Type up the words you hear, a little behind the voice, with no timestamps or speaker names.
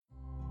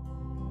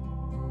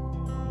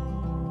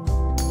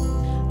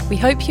We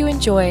hope you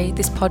enjoy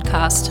this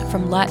podcast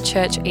from Light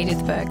Church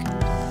Edithburgh.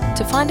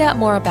 To find out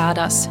more about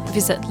us,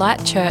 visit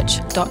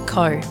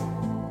lightchurch.co.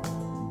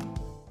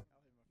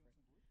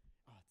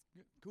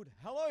 Good.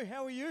 Hello,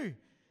 how are you?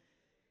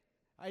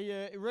 Are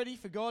you ready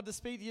for God to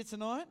speak to you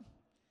tonight?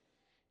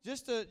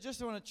 Just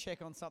want to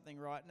check on something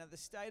right now. The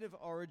State of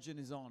Origin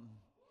is on.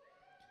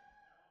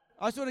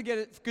 I just want to get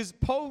it, because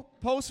Pastor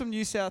Paul's from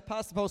New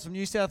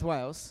South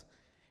Wales,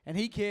 and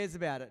he cares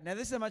about it. Now,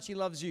 this is how much he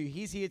loves you.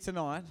 He's here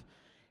tonight,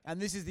 and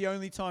this is the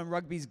only time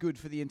rugby's good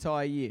for the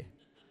entire year.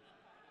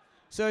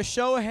 So a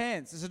show of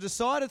hands. There's a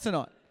decider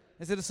tonight.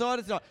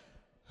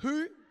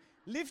 Who?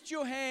 Lift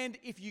your hand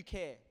if you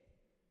care.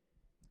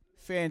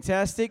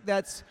 Fantastic.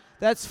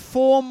 That's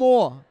four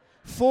more.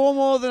 Four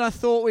more than I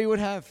thought we would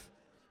have.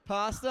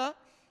 Pastor?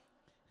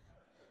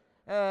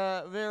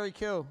 Very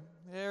cool.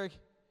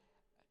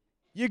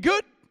 You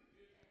good?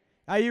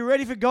 Are you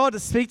ready for God to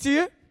speak to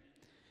you?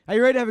 Are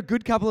you ready to have a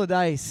good couple of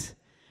days?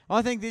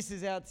 I think this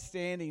is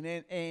outstanding,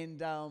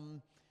 and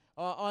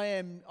I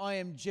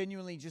am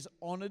genuinely just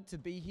honoured to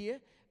be here.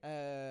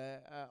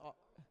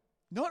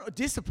 Not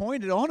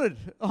disappointed, honoured.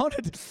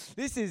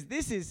 This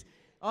is.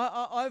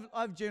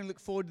 I've generally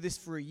looked forward to this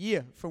for a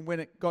year from when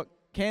it got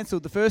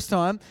cancelled the first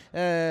time.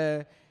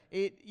 I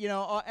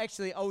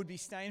would be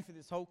staying for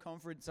this whole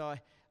conference. I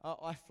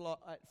fly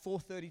at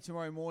 4:30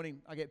 tomorrow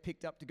morning. I get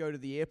picked up to go to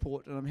the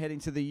airport, and I'm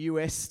heading to the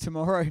US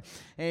tomorrow.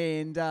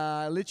 And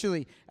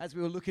literally, as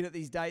we were looking at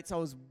these dates, I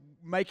was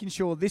making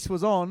sure this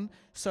was on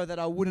so that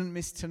I wouldn't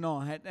miss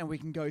tonight and we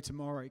can go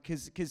tomorrow.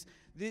 Because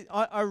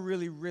I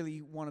really,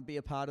 really want to be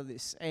a part of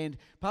this. And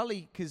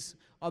partly because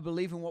I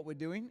believe in what we're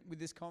doing with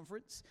this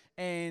conference.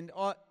 And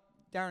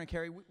Darren and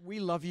Kerry,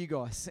 we love you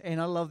guys, and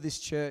I love this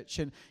church.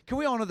 And can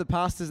we honour the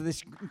pastors of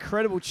this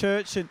incredible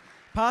church, and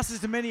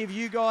pastors to many of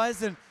you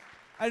guys, and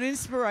an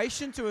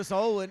inspiration to us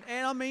all. And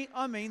I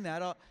mean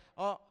that.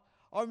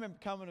 I remember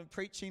coming and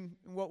preaching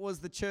in what was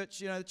the church,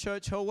 the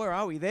church hall. Where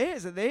are we? There?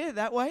 Is it there?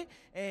 That way?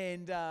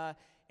 And I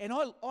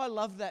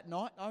loved that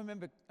night. I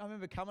remember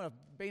coming.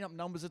 I've been up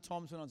numbers of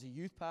times when I was a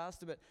youth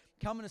pastor, but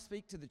coming to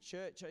speak to the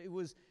church, it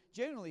was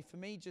generally for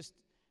me just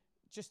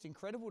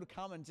incredible to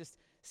come and just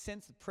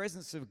sense the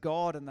presence of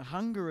God and the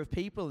hunger of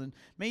people, and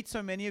meet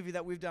so many of you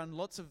that we've done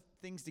lots of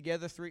things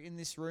together through in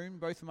this room,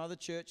 both from other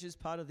churches,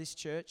 part of this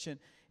church, and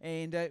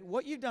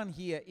what you've done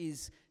here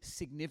is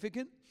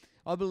significant.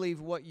 I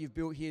believe what you've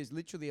built here is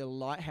literally a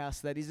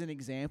lighthouse that is an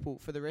example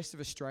for the rest of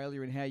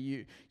Australia, and how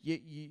you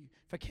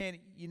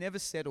never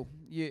settle.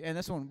 And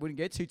that's what we wouldn't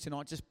get to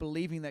tonight, just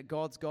believing that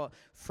God's got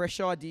fresh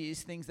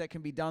ideas, things that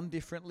can be done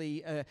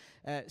differently,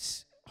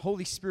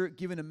 Holy Spirit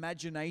given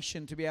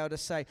imagination to be able to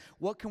say,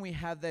 what can we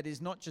have that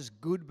is not just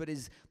good, but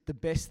is the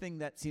best thing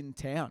that's in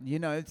town?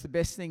 It's the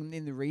best thing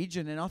in the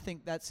region. And I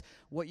think that's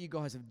what you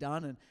guys have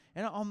done.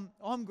 And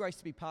I'm graced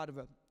to be part of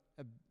a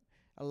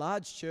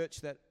large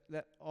church that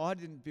I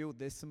didn't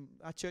build.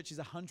 Our church is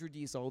 100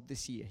 years old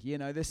this year.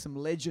 There's some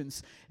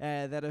legends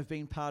that have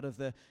been part of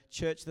the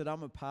church that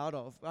I'm a part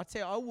of. I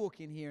tell you, I walk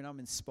in here and I'm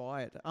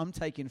inspired. I'm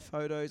taking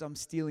photos. I'm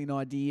stealing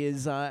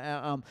ideas.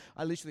 I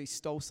literally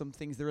stole some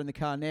things that are in the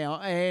car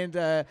now. And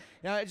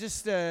I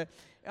just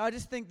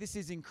think this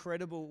is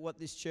incredible what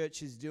this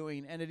church is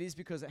doing. And it is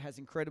because it has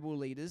incredible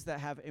leaders that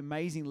have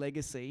amazing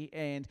legacy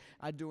and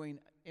are doing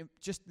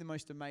just the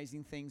most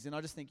amazing things. And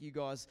I just think you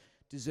guys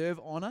deserve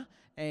honour,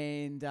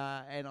 and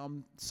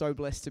I'm so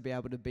blessed to be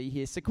able to be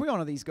here. So can we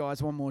honour these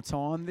guys one more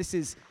time?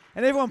 And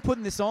everyone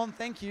putting this on,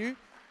 thank you.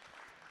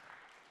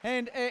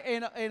 And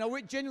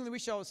I genuinely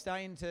wish I was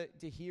staying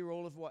to hear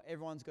all of what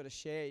everyone's got to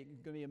share.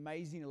 It's going to be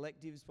amazing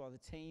electives by the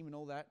team and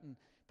all that. And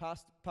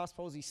Pastor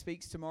Paul, he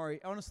speaks tomorrow.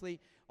 Honestly,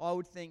 I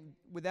would think,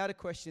 without a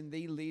question,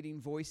 the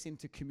leading voice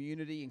into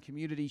community and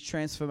community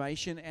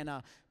transformation and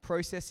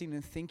processing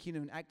and thinking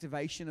and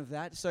activation of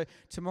that. So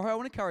tomorrow I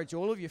want to encourage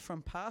all of you,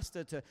 from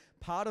pastor to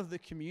part of the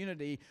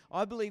community.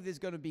 I believe there's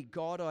going to be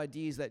God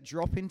ideas that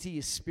drop into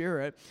your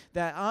spirit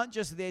that aren't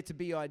just there to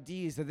be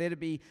ideas. They're there to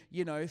be,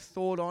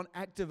 thought on,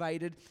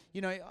 activated.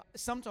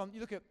 Sometimes you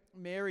look at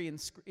Mary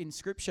in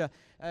Scripture.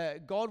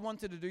 God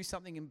wanted to do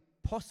something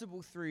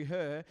impossible through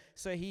her,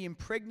 so he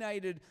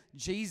impregnated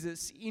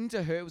Jesus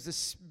into her. It was a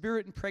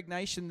spirit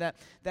impregnation that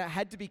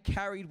had to be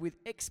carried with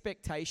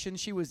expectation.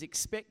 She was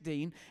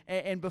expecting,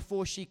 and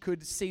before she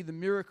could see the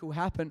miracle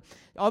happen.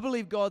 I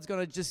believe God's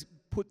going to just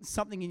put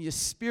something in your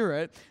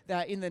spirit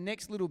that in the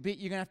next little bit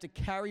you're going to have to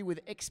carry with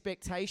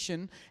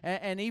expectation.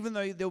 And even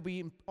though there'll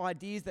be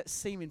ideas that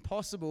seem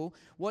impossible,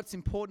 what's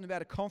important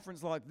about a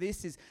conference like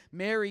this is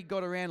Mary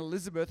got around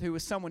Elizabeth, who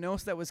was someone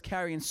else that was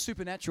carrying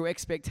supernatural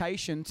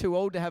expectation, too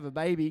old to have a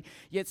baby,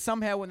 yet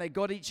somehow when they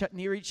got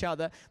near each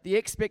other, the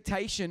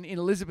expectation in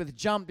Elizabeth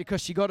jumped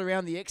because she got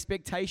around the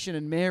expectation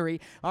in Mary.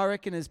 I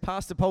reckon as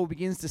Pastor Paul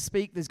begins to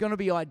speak, there's going to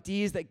be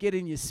ideas that get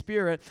in your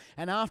spirit,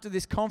 and after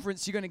this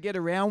conference you're going to get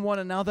around one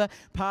another.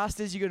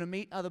 Pastors, you're going to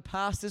meet other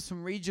pastors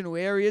from regional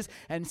areas,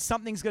 and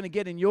something's going to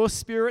get in your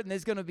spirit, and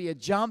there's going to be a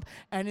jump.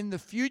 And in the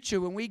future,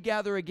 when we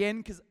gather again,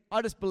 because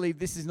I just believe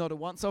this is not a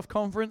once-off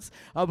conference.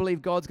 I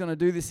believe God's going to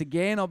do this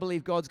again. I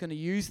believe God's going to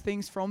use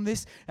things from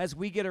this as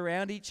we get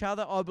around each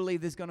other. I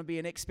believe there's going to be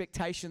an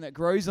expectation that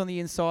grows on the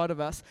inside of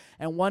us.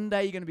 And one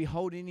day you're going to be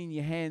holding in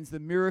your hands the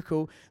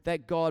miracle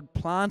that God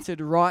planted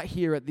right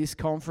here at this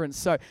conference.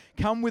 So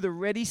come with a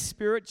ready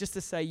spirit just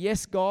to say,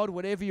 yes, God,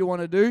 whatever you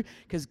want to do,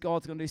 because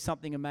God's going to do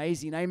something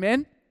amazing.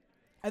 Amen?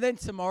 And then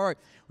tomorrow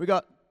we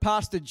got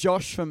Pastor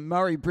Josh from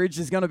Murray Bridge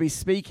is going to be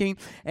speaking,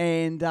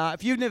 and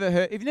if you've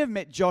never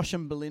met Josh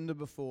and Belinda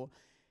before,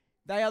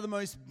 they are the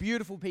most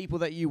beautiful people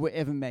that you will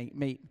ever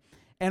meet.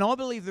 And I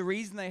believe the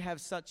reason they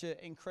have such an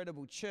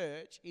incredible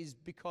church is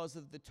because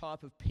of the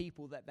type of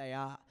people that they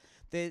are.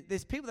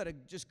 There's people that are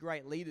just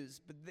great leaders,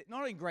 but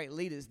not only great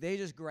leaders, they're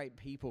just great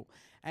people.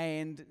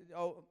 And I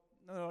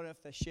don't know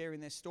if they're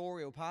sharing their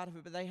story or part of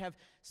it, but they have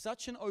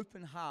such an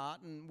open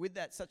heart, and with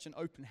that, such an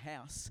open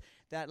house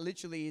that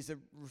literally is a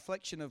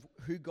reflection of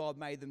who God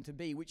made them to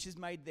be, which has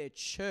made their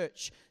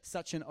church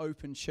such an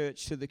open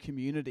church to the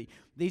community.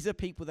 These are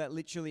people that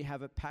literally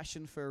have a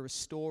passion for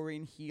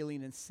restoring,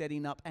 healing, and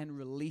setting up and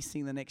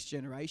releasing the next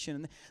generation.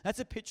 And that's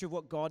a picture of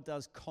what God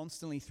does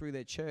constantly through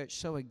their church.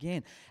 So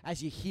again,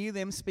 as you hear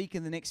them speak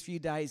in the next few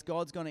days,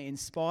 God's going to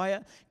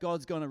inspire,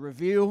 God's going to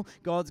reveal,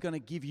 God's going to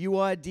give you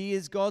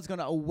ideas, God's going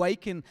to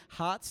awaken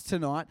hearts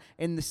tonight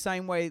in the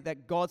same way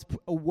that God's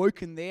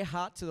awoken their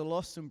heart to the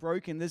lost and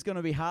broken. There's going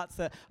to be hearts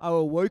that are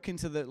awoken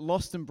to the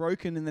lost and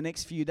broken in the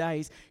next few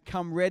days.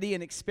 Come ready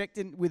and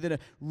expectant with a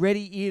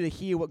ready ear to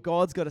hear what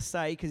God's got to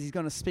say, because he's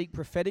going to speak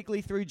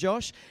prophetically through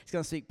Josh. He's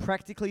going to speak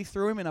practically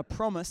through him. And I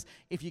promise,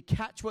 if you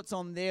catch what's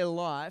on their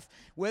life,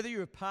 whether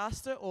you're a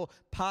pastor or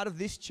part of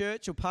this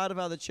church or part of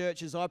other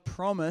churches, I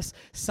promise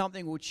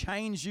something will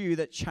change you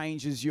that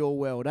changes your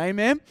world.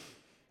 Amen?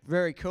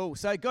 Very cool.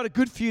 So got a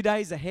good few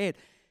days ahead.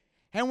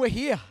 And we're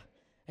here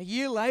a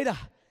year later.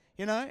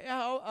 You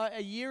know,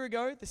 a year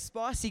ago, the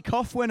spicy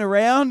cough went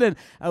around, and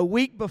a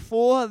week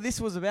before this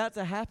was about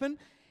to happen,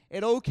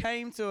 it all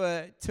came to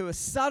a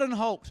sudden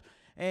halt.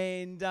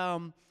 And,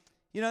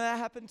 you know, that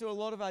happened to a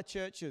lot of our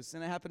churches,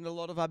 and it happened to a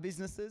lot of our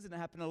businesses, and it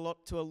happened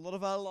to a lot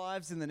of our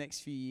lives in the next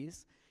few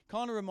years.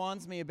 Kind of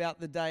reminds me about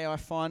the day I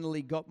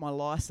finally got my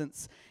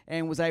license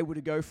and was able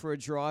to go for a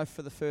drive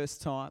for the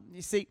first time.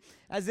 You see,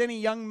 as any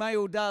young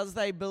male does,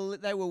 they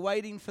were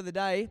waiting for the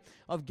day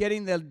of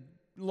getting their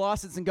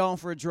license and going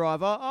for a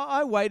drive.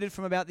 I waited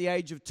from about the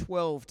age of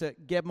 12 to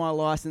get my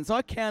license.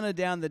 I counted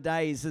down the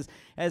days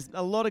as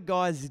a lot of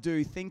guys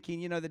do,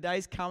 thinking, you know, the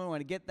day's coming, I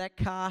want to get that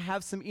car,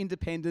 have some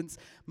independence,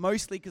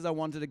 mostly because I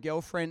wanted a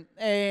girlfriend.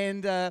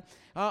 And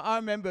I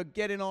remember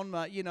getting on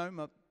my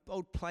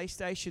old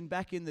PlayStation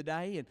back in the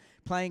day and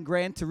playing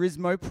Gran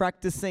Turismo,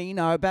 practicing.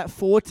 About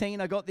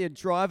 14, I got the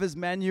driver's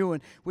manual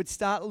and would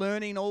start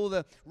learning all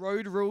the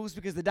road rules,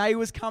 because the day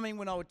was coming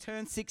when I would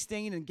turn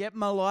 16 and get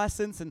my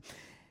license and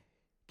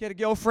get a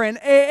girlfriend,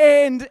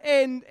 and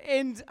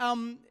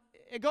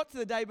it got to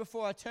the day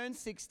before I turned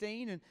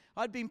 16, and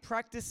I'd been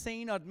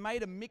practicing. I'd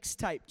made a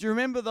mixtape. Do you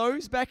remember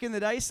those back in the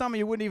day? Some of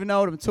you wouldn't even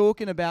know what I'm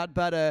talking about,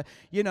 but I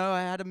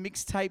had a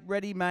mixtape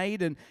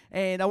ready-made,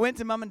 and I went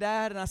to Mum and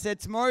Dad, and I said,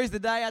 tomorrow's the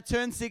day I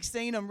turn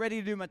 16. I'm ready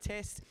to do my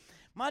test.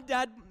 My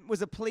dad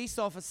was a police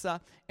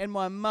officer, and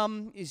my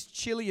mum is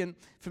Chilean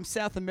from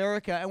South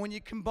America. And when you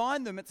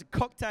combine them, it's a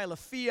cocktail of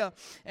fear.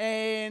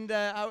 And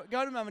I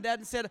go to Mum and Dad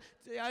and said,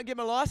 I get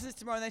my license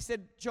tomorrow. And they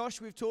said,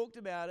 Josh, we've talked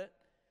about it.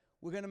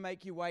 We're going to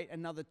make you wait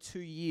another 2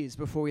 years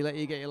before we let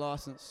you get your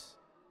license.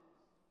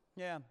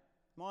 Yeah,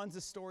 mine's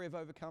a story of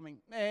overcoming.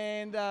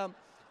 And so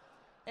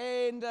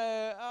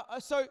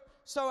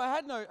I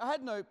had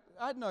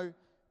no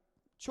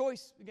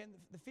choice, again,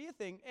 the fear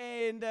thing.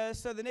 And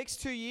so the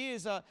next 2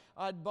 years,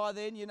 I'd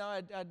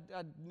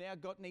now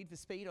got Need for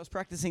Speed. I was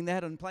practicing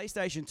that on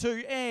PlayStation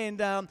 2,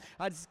 and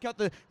I'd got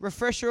the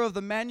refresher of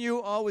the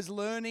manual I was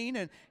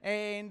learning,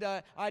 and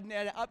I'd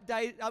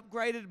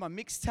upgraded my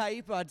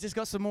mixtape. I just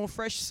got some more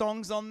fresh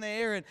songs on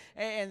there,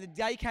 and the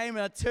day came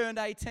and I turned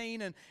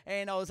 18,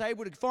 and I was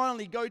able to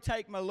finally go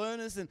take my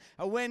learners, and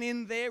I went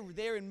in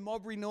there in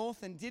Mowbray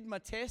North and did my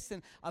test,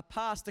 and I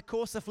passed the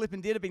course I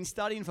flipping did. I've been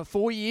studying for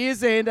 4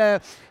 years, and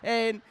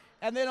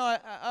then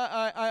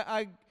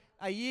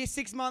a year,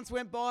 6 months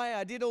went by.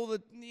 I did all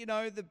the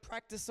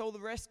practice, all the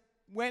rest.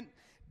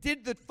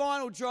 Did the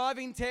final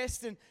driving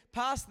test and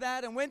passed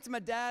that, and went to my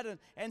dad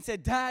and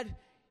said, Dad,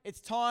 it's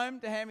time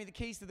to hand me the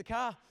keys to the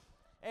car.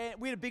 And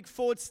we had a big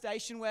Ford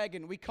station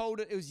wagon.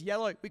 It was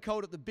yellow. We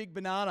called it the Big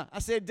Banana. I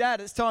said,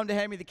 Dad, it's time to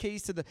hand me the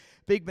keys to the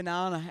Big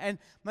Banana. And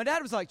my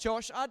dad was like,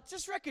 Josh, I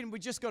just reckon we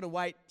just got to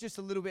wait just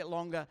a little bit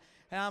longer.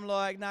 And I'm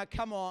like, no,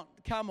 come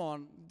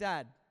on,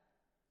 Dad.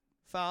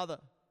 Father,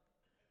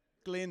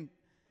 Glenn,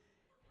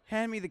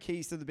 hand me the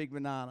keys to the Big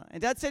Banana.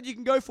 And Dad said, you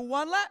can go for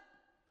one lap.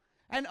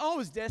 And I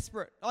was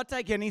desperate. I'd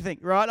take anything,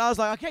 right? I was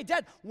like, okay,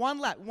 Dad, one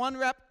lap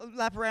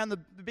around the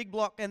big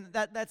block, and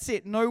that's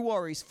it. No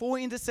worries. 4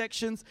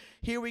 intersections.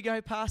 Here we go,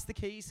 past the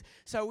keys.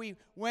 So we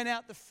went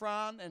out the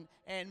front,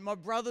 and my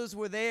brothers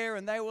were there,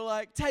 and they were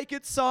like, take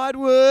it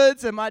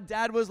sidewards. And my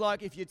dad was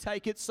like, if you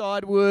take it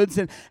sidewards.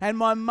 And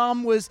my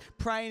mum was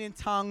praying in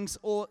tongues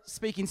or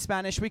speaking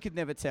Spanish. We could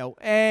never tell.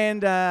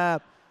 And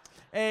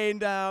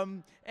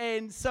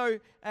so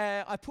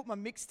I put my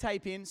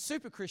mixtape in,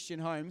 super Christian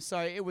home, so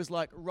it was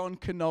like Ron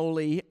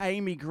Canoli,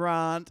 Amy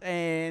Grant,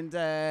 and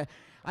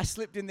I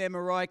slipped in there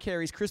Mariah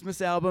Carey's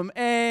Christmas album,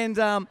 and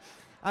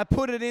I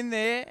put it in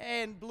there,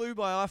 and Blue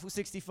by Eiffel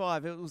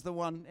 65, it was the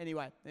one,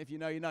 anyway, if you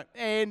know, you know.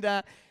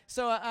 And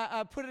so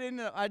I put it in,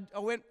 I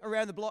went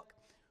around the block,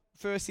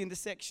 first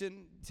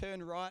intersection,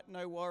 turn right,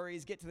 no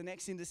worries, get to the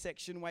next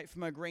intersection, wait for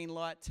my green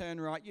light,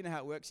 turn right, you know how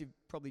it works, you've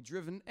probably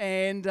driven,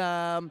 and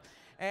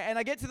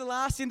I get to the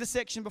last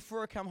intersection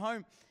before I come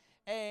home,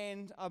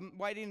 and I'm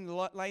waiting in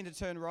the lane to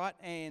turn right,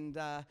 and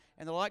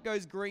the light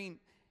goes green,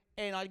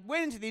 and I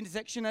went into the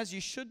intersection as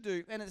you should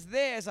do, and it's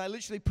there as I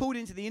literally pulled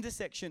into the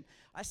intersection,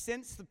 I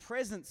sensed the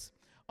presence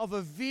of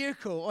a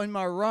vehicle on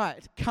my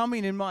right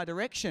coming in my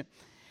direction.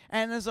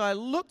 And as I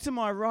looked to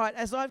my right,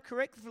 as I've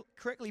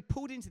correctly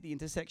pulled into the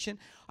intersection,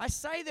 I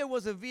say there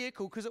was a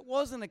vehicle because it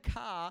wasn't a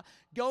car.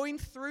 Going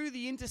through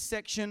the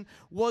intersection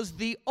was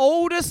the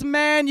oldest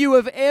man you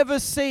have ever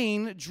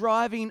seen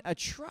driving a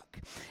truck.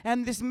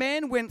 And this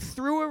man went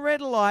through a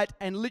red light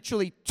and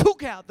literally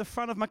took out the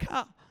front of my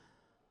car.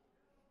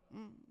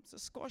 It's a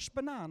squash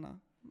banana.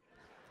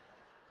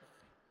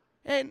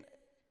 And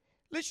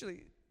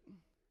literally,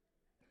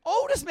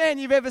 oldest man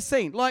you've ever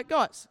seen. Like,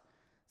 guys,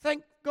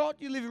 thank God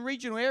you live in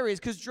regional areas,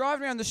 because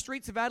driving around the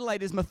streets of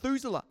Adelaide is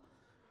Methuselah,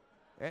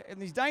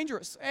 and he's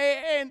dangerous.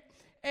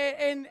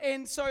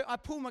 And so I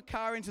pull my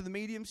car into the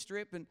medium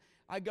strip, and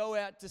I go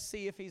out to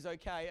see if he's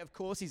okay. Of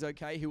course he's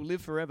okay. He'll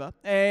live forever.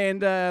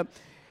 And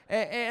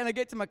I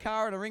get to my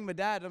car and I ring my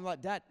dad. And I'm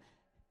like, Dad,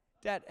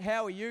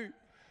 how are you?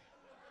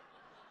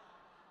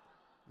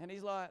 And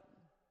he's like,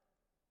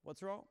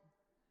 what's wrong?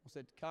 I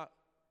said,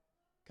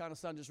 can't a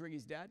son just ring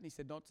his dad? And he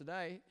said, not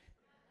today.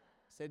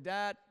 I said,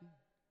 Dad,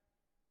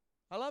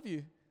 I love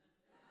you.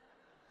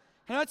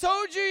 And I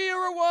told you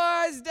you're a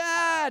wise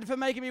dad for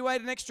making me wait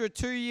an extra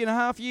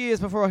 2.5 years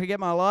before I could get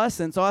my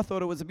license. I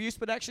thought it was abuse,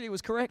 but actually it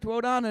was correct.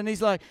 Well done. And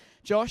he's like,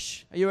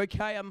 Josh, are you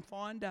okay? I'm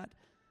fine, Dad.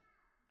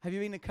 Have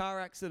you been in a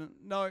car accident?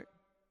 No.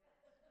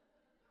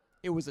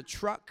 It was a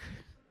truck.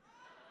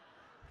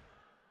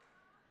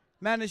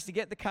 Managed to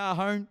get the car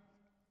home,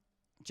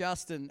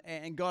 Justin,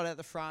 and got out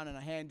the front, and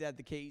I handed Dad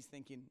the keys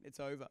thinking, it's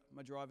over.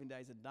 My driving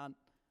days are done.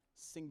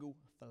 Single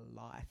for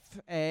life.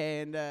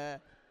 And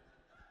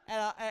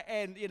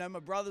you know, my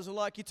brothers were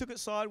like, you took it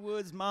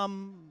sideways,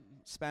 Mum,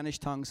 Spanish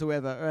tongues,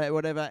 whoever,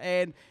 whatever.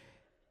 And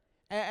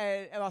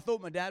I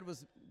thought my dad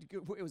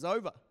it was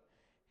over.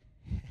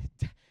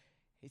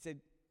 He said,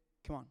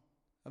 come on,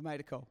 I've made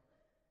a call.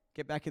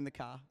 Get back in the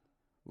car.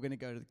 We're going to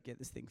go to get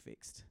this thing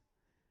fixed.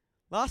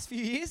 Last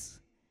few years,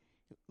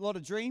 a lot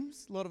of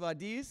dreams, a lot of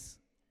ideas.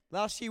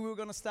 Last year we were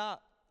going to start,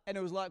 and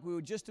it was like we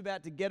were just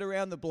about to get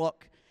around the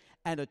block,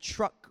 and a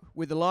truck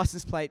with the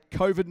license plate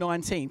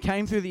COVID-19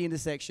 came through the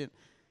intersection,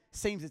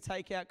 seems to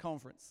take out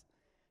conference,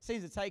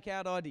 seems to take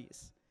out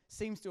ideas,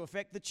 seems to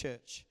affect the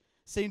church,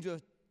 seems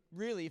to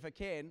really, if I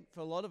can,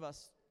 for a lot of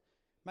us,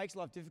 makes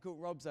life difficult,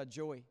 robs our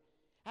joy.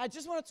 I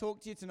just want to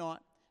talk to you tonight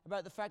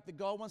about the fact that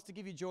God wants to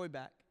give you joy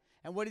back.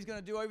 And what he's going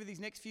to do over these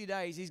next few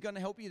days, he's going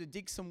to help you to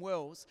dig some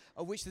wells,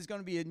 of which there's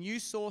going to be a new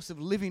source of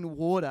living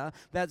water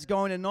that's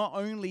going to not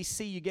only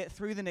see you get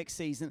through the next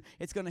season,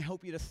 it's going to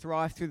help you to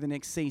thrive through the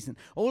next season.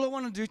 All I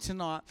want to do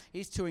tonight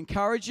is to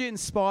encourage you,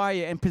 inspire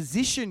you, and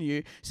position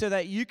you so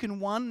that you can,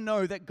 one,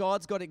 know that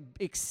God's got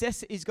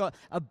he's got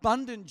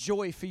abundant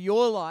joy for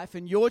your life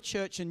and your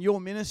church and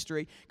your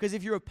ministry. Because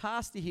if you're a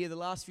pastor here, the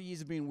last few years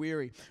have been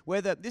weary.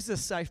 Whether this is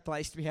a safe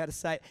place to be able to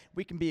say it,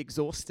 we can be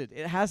exhausted.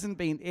 It hasn't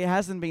been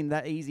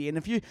that easy. And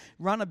if you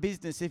run a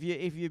business, if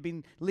you've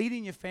been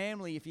leading your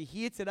family, if you're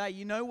here today,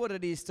 you know what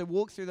it is to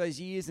walk through those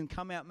years and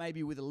come out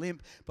maybe with a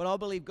limp. But I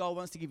believe God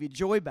wants to give you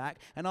joy back,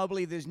 and I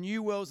believe there's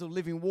new wells of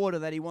living water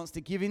that he wants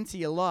to give into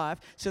your life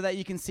so that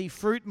you can see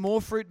fruit, more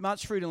fruit,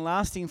 much fruit, and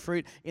lasting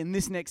fruit in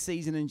this next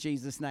season in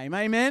Jesus' name.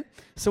 Amen?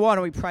 So why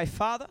don't we pray?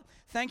 Father,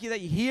 thank you that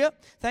you're here.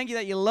 Thank you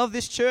that you love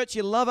this church,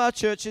 you love our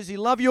churches, you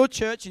love your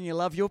church, and you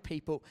love your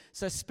people.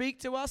 So speak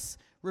to us,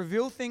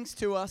 reveal things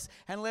to us,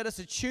 and let us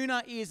attune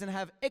our ears and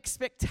have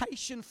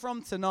expectation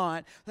from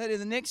tonight that in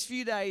the next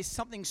few days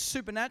something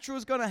supernatural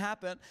is going to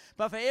happen.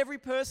 But for every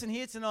person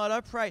here tonight, I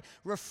pray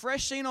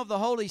refreshing of the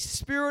Holy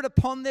Spirit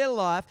upon their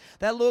life,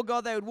 that, Lord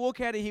God, they would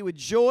walk out of here with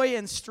joy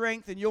and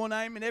strength in your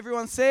name. And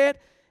everyone said,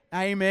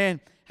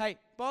 amen. Hey,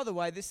 by the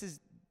way, this is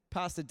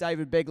Pastor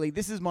David Begley.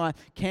 This is my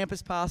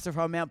campus pastor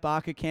from Mount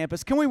Barker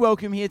campus. Can we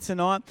welcome here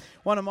tonight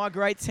one of my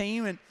great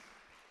team? And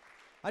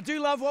I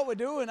do love what we're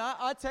doing.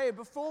 I tell you,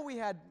 before we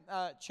had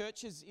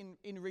churches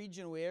in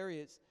regional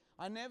areas,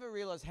 I never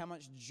realized how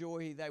much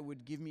joy they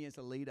would give me as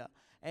a leader.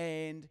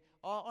 And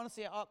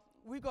honestly,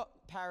 we've got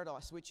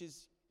Paradise, which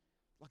is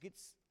like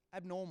it's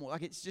abnormal.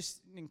 Like it's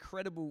just an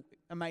incredible,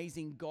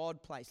 amazing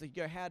God place. Like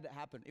you go, how did it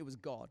happen? It was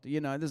God.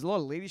 There's a lot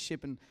of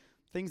leadership and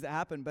things that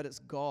happen, but it's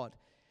God.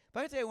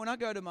 But I tell you, when I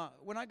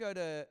go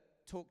to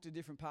talk to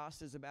different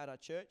pastors about our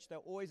church, they'll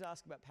always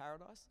ask about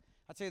Paradise.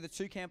 I tell you, the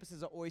two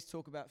campuses I always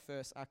talk about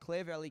first are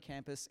Clare Valley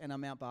campus and our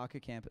Mount Barker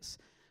campus,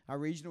 our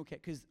regional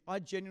because I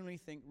genuinely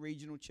think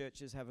regional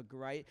churches have a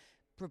great,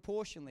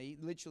 proportionally,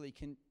 literally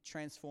can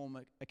transform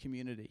a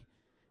community.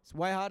 It's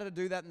way harder to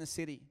do that in the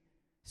city.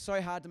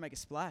 So hard to make a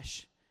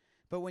splash.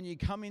 But when you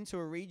come into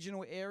a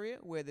regional area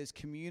where there's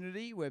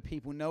community, where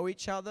people know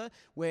each other,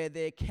 where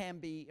there can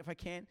be,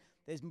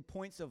 there's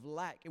points of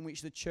lack in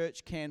which the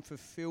church can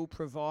fulfill,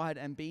 provide,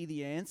 and be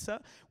the answer,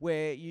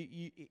 where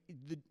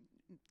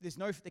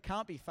there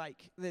can't be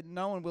fake. That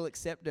no one will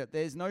accept it.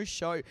 There's no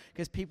show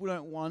because people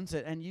don't want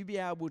it. And you be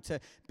able to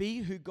be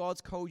who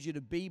God's called you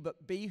to be,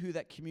 but be who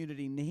that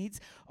community needs.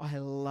 I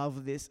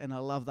love this, and I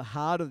love the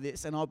heart of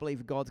this, and I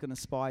believe God's going to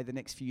inspire the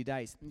next few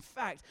days. In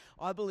fact,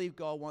 I believe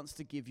God wants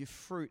to give you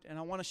fruit, and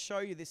I want to show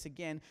you this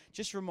again.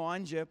 Just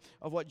remind you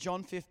of what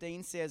John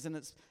 15 says, and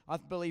it's, I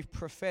believe,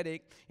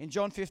 prophetic. In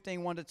John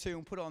 15, 1-2,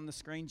 and put it on the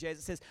screen, Jez.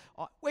 It says,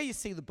 where you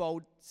see the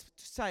bold,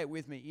 say it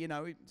with me.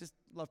 We just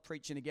love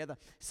preaching together.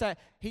 So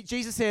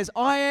Jesus says,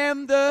 I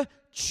am the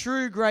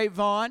true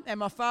grapevine, and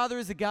my Father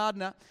is the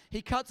gardener.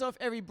 He cuts off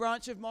every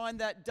branch of mine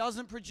that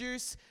doesn't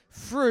produce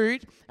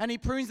fruit, and he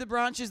prunes the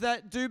branches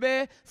that do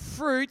bear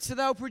fruit, so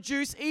they'll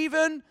produce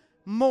even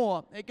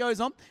more. It goes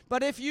on.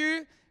 But if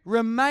you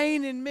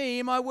remain in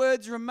me, my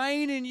words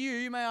remain in you,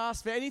 you may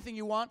ask for anything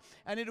you want,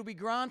 and it'll be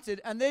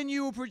granted, and then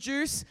you will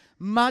produce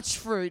much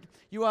fruit.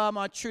 You are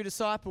my true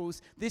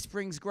disciples. This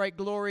brings great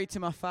glory to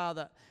my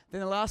Father. Then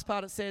the last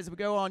part it says, we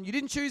go on, you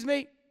didn't choose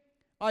me,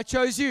 I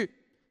chose you.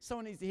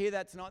 Someone needs to hear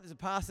that tonight. There's a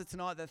pastor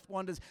tonight that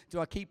wonders, do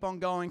I keep on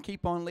going,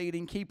 keep on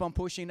leading, keep on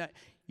pushing? No,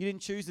 you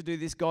didn't choose to do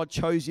this. God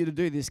chose you to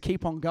do this.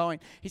 Keep on going.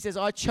 He says,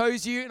 I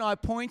chose you and I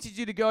appointed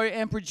you to go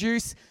and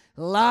produce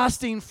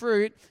lasting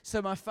fruit,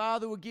 so my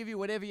Father will give you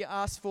whatever you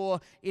ask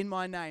for in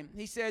my name.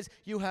 He says,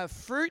 you have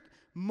fruit,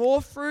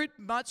 more fruit,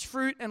 much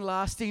fruit, and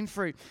lasting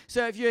fruit.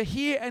 So if you're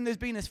here and there's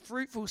been a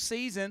fruitful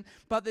season,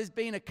 but there's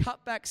been a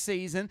cutback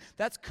season,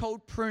 that's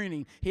called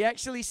pruning. He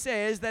actually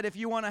says that if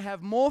you want to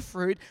have more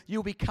fruit,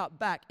 you'll be cut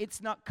back.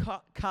 It's not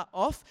cut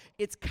off,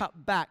 it's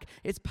cut back.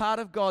 It's part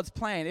of God's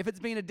plan. If it's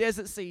been a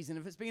desert season,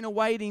 if it's been a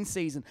waiting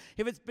season,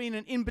 if it's been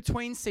an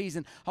in-between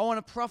season, I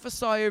want to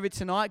prophesy over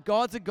tonight.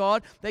 God's a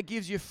God that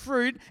gives you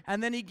fruit,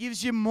 and then he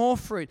gives you more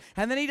fruit.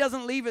 And then he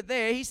doesn't leave it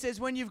there. He says,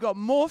 when you've got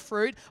more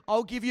fruit,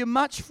 I'll give you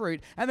much fruit.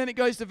 And then it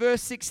goes to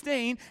verse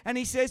 16, and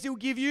he says he'll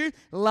give you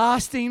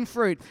lasting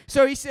fruit.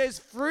 So he says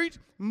fruit,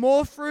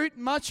 more fruit,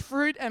 much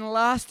fruit, and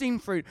lasting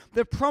fruit.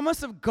 The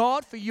promise of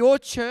God for your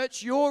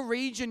church, your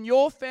region,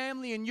 your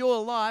family, and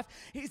your life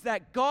is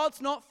that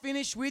God's not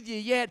finished with you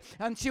yet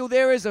until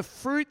there is a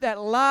fruit that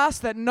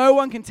lasts that no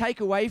one can take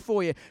away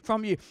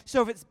from you.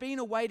 So if it's been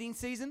a waiting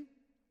season,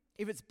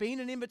 if it's been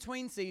an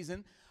in-between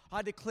season,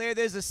 I declare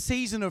there's a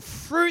season of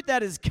fruit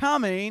that is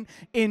coming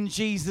in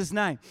Jesus'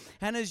 name.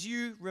 And as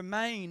you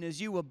remain, as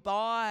you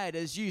abide,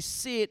 as you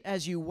sit,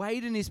 as you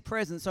wait in his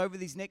presence over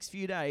these next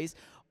few days,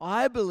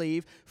 I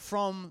believe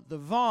from the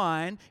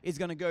vine is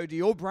going to go to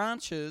your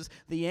branches,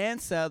 the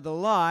answer, the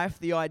life,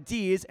 the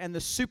ideas, and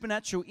the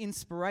supernatural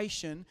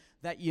inspiration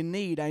that you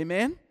need.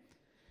 Amen?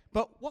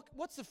 But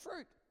what's the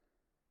fruit?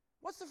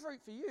 What's the fruit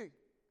for you?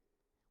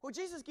 Well,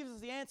 Jesus gives us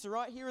the answer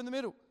right here in the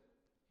middle.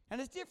 And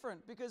it's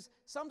different because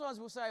sometimes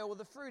we'll say, oh, well,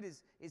 the fruit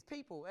is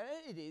people.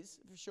 And it is,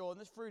 for sure. And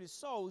the fruit is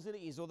souls, it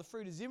is. Or the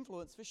fruit is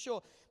influence, for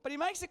sure. But he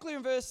makes it clear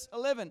in verse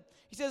 11.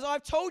 He says,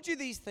 I've told you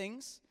these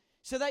things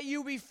so that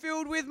you'll be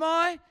filled with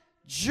my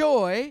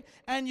joy,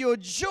 and your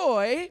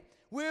joy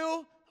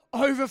will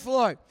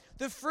overflow.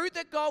 The fruit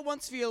that God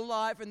wants for your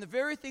life, and the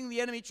very thing the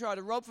enemy tried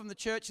to rob from the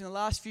church in the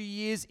last few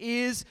years,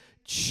 is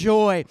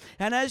joy.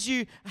 And as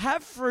you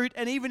have fruit,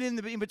 and even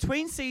in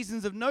between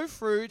seasons of no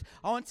fruit,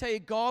 I want to tell you,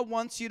 God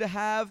wants you to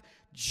have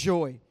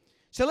joy.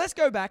 So let's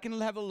go back and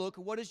have a look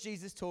at what is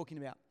Jesus talking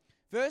about.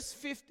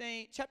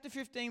 Chapter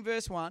 15,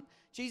 verse 1,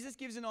 Jesus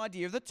gives an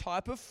idea of the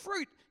type of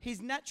fruit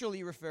he's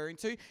naturally referring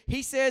to.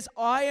 He says,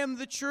 I am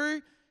the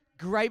true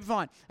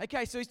grapevine.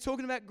 Okay, so he's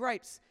talking about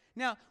grapes.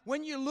 Now,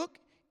 when you look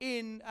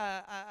in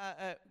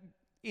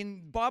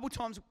Bible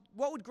times,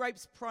 what would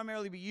grapes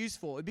primarily be used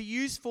for? It'd be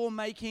used for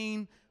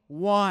making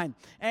wine.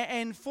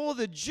 And for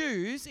the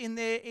Jews, in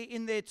their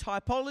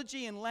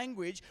typology and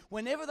language,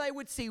 whenever they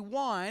would see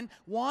wine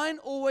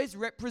always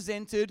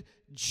represented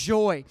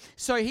joy.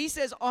 So he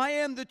says, I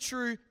am the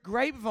true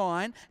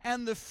grapevine,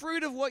 and the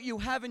fruit of what you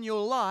have in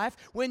your life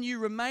when you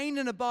remain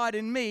and abide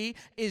in me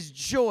is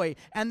joy.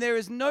 And there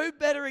is no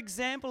better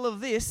example of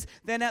this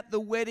than at the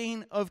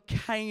wedding of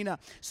Cana.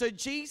 So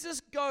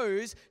Jesus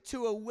goes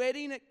to a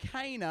wedding at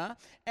Cana,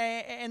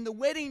 and the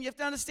wedding, you have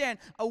to understand,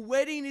 a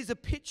wedding is a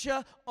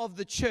picture of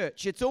the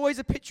church. It's always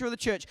a picture of the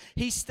church.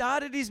 He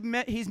started his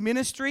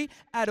ministry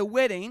at a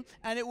wedding,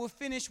 and it will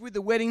finish with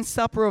the wedding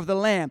supper of the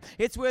Lamb.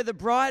 It's where the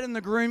bride and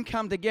the groom come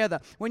come together.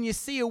 When you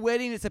see a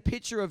wedding, it's a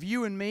picture of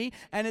you and me,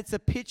 and it's a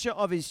picture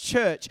of his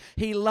church.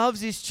 He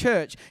loves his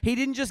church. He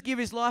didn't just give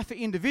his life for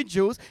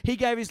individuals. He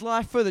gave his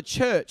life for the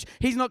church.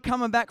 He's not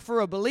coming back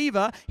for a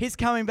believer. He's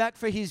coming back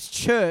for his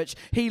church.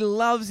 He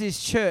loves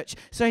his church.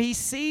 So he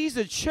sees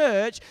a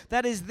church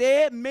that is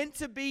there meant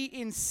to be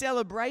in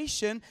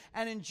celebration.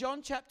 And in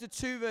John chapter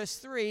 2, verse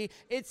 3,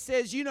 it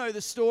says, you know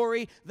the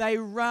story, they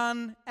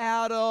run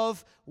out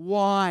of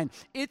wine.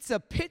 It's a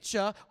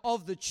picture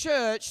of the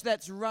church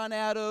that's run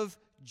out of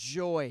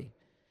joy.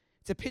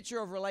 It's a picture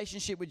of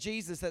relationship with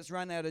Jesus that's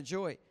run out of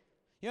joy.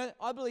 You know,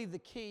 I believe the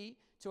key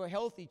to a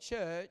healthy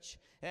church,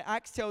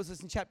 Acts tells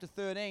us in chapter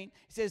 13, it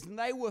says, and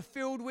they were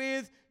filled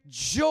with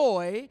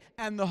joy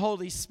and the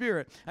Holy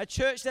Spirit. A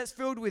church that's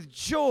filled with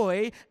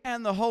joy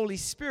and the Holy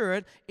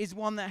Spirit is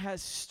one that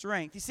has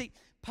strength. You see,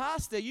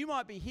 pastor, you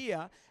might be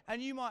here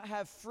and you might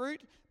have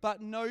fruit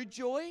but no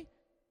joy,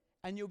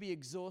 and you'll be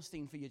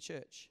exhausting for your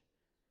church.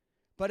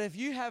 But if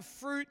you have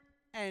fruit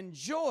and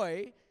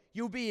joy,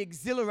 you'll be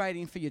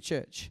exhilarating for your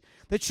church.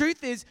 The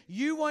truth is,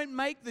 you won't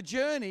make the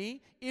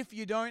journey if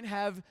you don't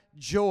have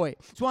joy.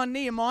 That's why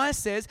Nehemiah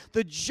says,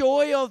 the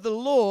joy of the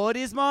Lord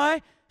is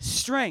my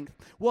strength.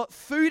 What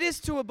food is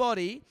to a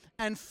body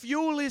and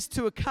fuel is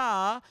to a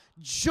car,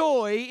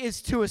 joy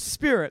is to a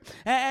spirit.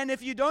 And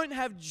if you don't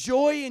have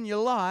joy in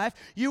your life,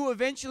 you will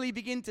eventually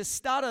begin to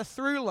stutter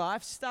through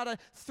life, stutter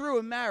through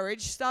a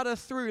marriage, stutter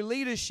through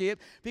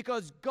leadership,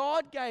 because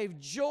God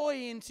gave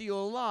joy into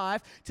your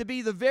life to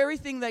be the very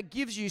thing that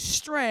gives you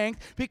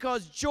strength,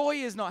 because joy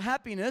is not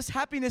happiness.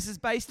 Happiness is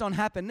based on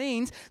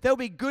happenings. There'll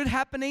be good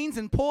happenings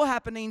and poor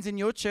happenings in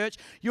your church,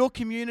 your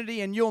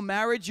community, and your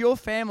marriage, your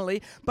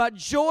family, but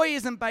joy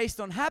isn't based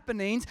on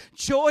happenings.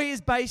 Joy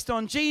is based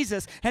on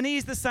Jesus, and He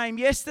is the same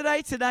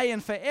yesterday, today,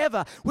 and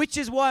forever, which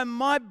is why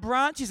my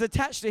branch is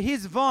attached to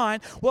His vine.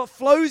 What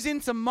flows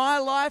into my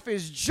life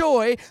is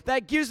joy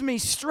that gives me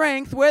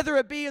strength, whether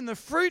it be in the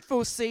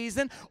fruitful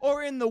season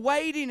or in the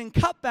waiting and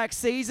cutback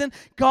season.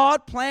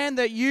 God planned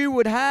that you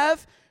would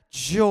have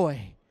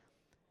joy.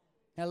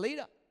 Now,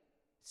 leader,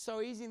 it's so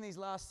easy in these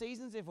last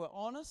seasons, if we're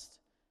honest,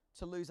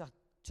 to lose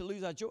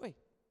our joy.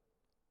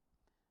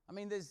 I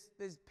mean, there's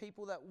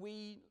people that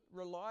we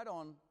relied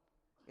on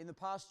in the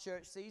past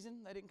church season,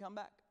 they didn't come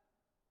back.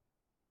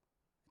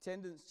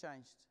 Attendance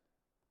changed.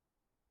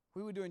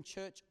 We were doing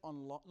church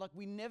online. Like,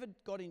 we never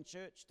got in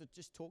church to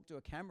just talk to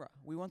a camera.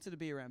 We wanted to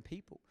be around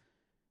people.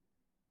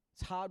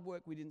 It's hard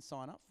work we didn't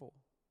sign up for.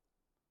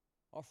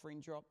 Offering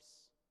drops.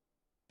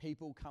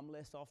 People come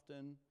less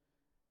often.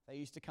 They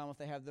used to come if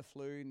they have the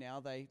flu.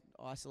 Now they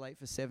isolate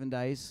for 7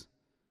 days.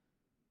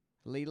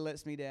 The leader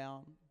lets me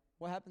down.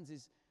 What happens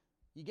is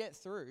you get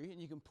through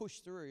and you can push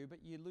through,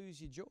 but you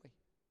lose your joy.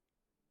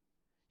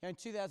 You know, in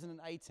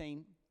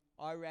 2018,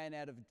 I ran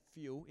out of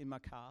fuel in my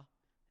car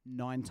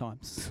 9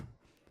 times.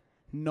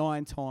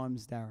 9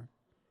 times, Darren.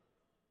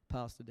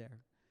 Pastor Darren.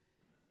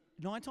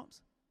 9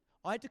 times.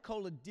 I had to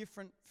call a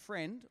different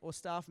friend or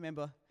staff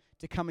member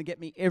to come and get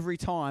me every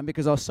time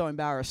because I was so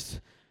embarrassed.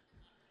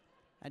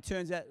 And it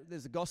turns out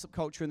there's a gossip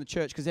culture in the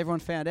church because everyone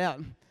found out.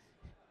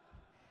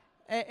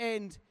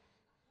 And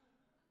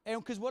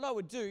because what I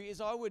would do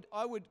is I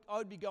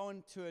would be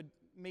going to a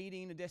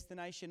meeting, a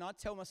destination. I'd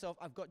tell myself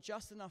I've got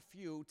just enough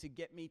fuel to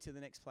get me to the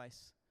next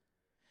place.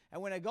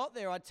 And when I got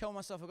there, I'd tell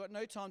myself I've got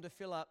no time to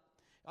fill up.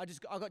 I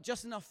got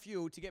just enough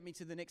fuel to get me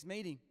to the next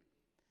meeting.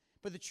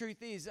 But the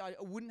truth is, I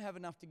wouldn't have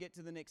enough to get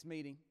to the next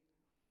meeting.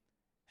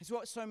 It's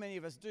what so many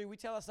of us do. We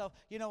tell ourselves,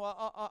 you know,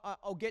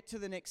 I'll get to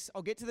the next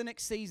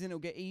season. It'll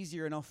get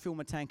easier, and I'll fill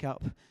my tank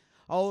up.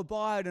 I'll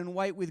abide and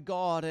wait with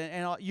God.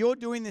 And you're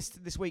doing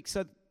this week,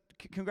 so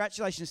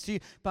congratulations to you.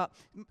 But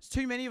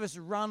too many of us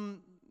run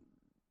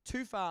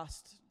too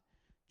fast,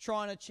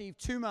 trying to achieve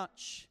too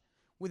much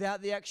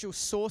without the actual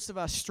source of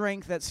our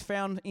strength that's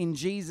found in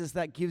Jesus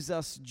that gives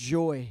us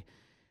joy.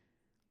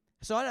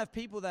 So I'd have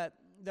people that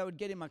would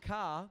get in my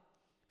car,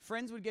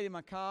 friends would get in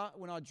my car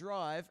when I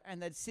drive,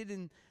 and they'd sit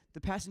in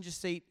the passenger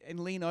seat and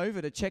lean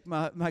over to check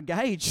my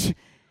gauge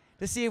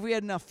to see if we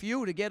had enough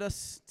fuel to get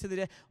us to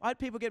the... I had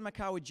people get in my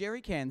car with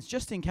jerry cans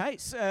just in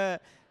case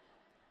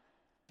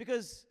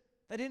because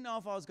they didn't know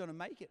if I was going to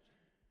make it.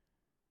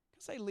 I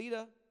say,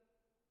 leader,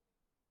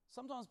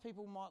 sometimes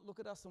people might look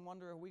at us and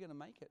wonder, are we going to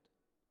make it?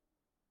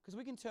 Because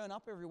we can turn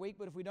up every week,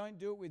 but if we don't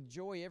do it with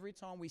joy, every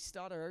time we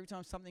stutter, every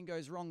time something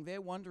goes wrong,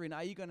 they're wondering,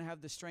 are you going to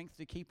have the strength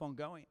to keep on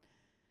going?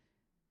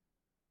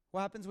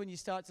 What happens when you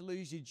start to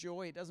lose your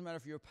joy? It doesn't matter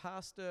if you're a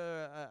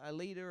pastor, a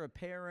leader, a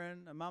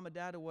parent, a mum, a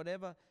dad, or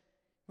whatever.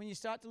 When you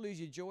start to lose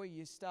your joy,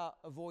 you start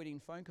avoiding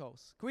phone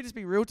calls. Can we just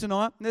be real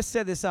tonight? Let's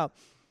set this up.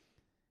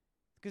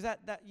 Because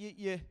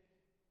you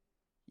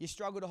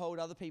struggle to hold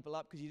other people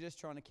up because you're just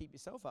trying to keep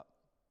yourself up.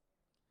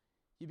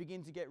 You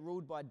begin to get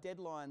ruled by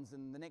deadlines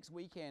and the next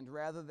weekend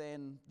rather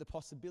than the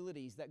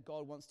possibilities that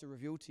God wants to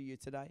reveal to you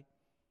today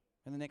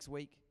and the next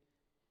week.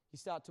 You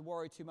start to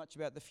worry too much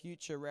about the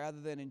future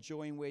rather than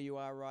enjoying where you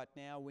are right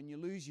now. When you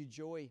lose your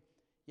joy,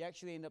 you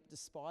actually end up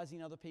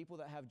despising other people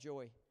that have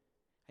joy,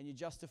 and you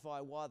justify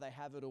why they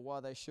have it or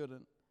why they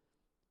shouldn't.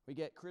 We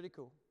get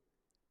critical.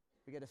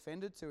 We get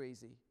offended too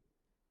easy.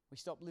 We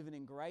stop living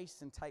in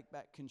grace and take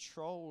back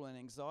control and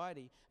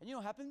anxiety. And you know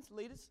what happens,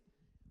 leaders?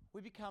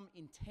 We become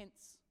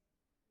intense.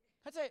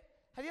 I'd say,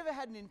 have you ever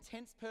had an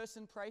intense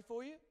person pray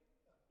for you?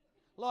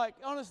 Like,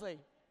 honestly,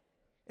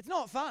 it's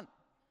not fun.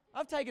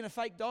 I've taken a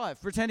fake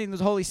dive pretending there's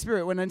the Holy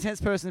Spirit when an intense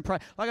person pray.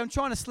 Like I'm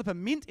trying to slip a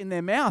mint in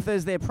their mouth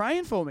as they're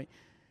praying for me.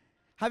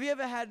 Have you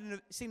ever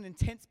seen an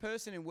intense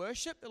person in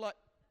worship? They're like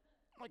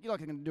you're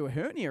like going to do a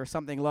hernia or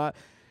something like.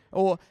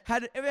 Or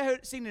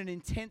seen an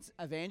intense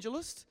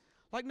evangelist?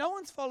 Like no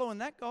one's following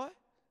that guy.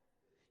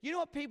 You know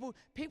what people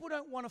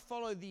don't want to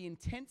follow the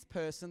intense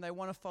person, they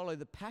want to follow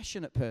the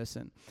passionate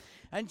person.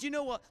 And do you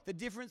know what the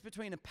difference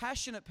between a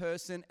passionate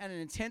person and an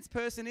intense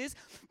person is?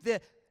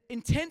 The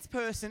intense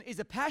person is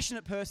a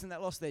passionate person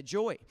that lost their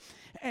joy.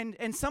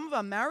 And some of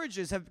our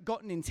marriages have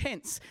gotten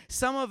intense.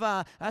 Some of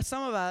our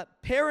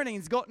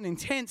parenting's gotten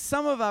intense.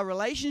 Some of our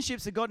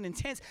relationships have gotten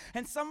intense.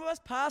 And some of us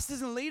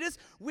pastors and leaders,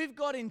 we've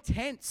got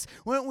intense.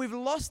 We've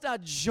lost our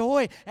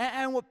joy.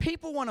 And what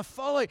people want to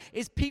follow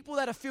is people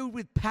that are filled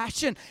with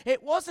passion.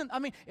 It wasn't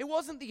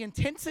the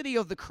intensity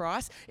of the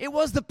Christ. It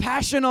was the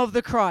passion of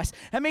the Christ.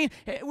 I mean,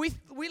 we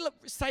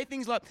say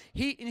things like,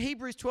 in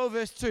Hebrews 12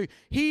 verse 2,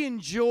 he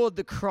endured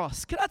the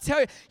cross. Can I tell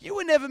you, you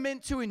were never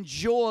meant to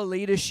endure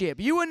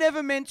leadership. You were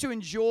never meant to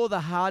endure the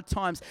hard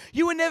times.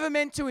 You were never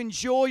meant to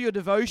endure your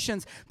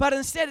devotions. But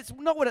instead, it's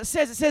not what it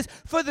says. It says,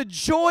 for the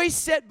joy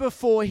set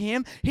before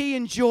him, he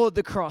endured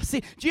the cross.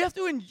 See, you have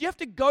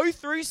to go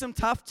through some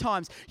tough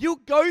times. You'll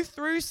go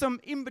through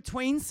some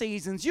in-between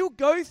seasons. You'll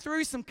go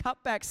through some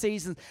cutback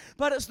seasons.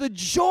 But it's the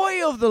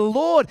joy of the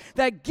Lord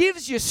that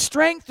gives you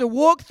strength to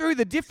walk through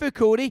the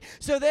difficulty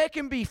so there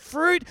can be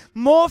fruit,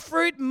 more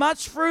fruit,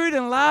 much fruit,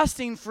 and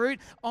lasting fruit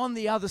on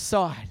the other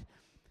side.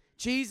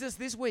 Jesus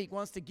this week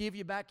wants to give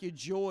you back your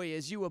joy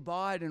as you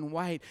abide and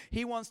wait.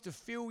 He wants to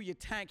fill your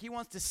tank. He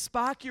wants to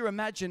spark your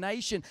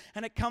imagination.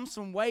 And it comes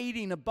from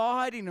waiting,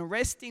 abiding, and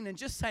resting, and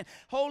just saying,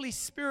 Holy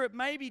Spirit,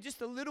 maybe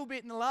just a little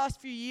bit in the last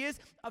few years,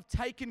 I've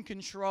taken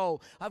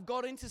control. I've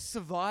got into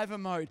survivor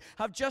mode.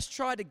 I've just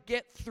tried to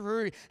get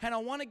through. And I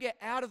want to get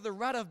out of the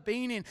rut I've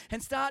been in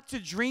and start to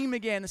dream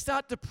again, and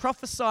start to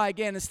prophesy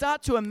again, and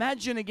start to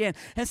imagine again,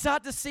 and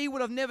start to see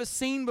what I've never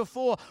seen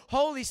before.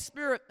 Holy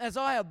Spirit, as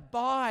I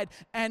abide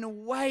and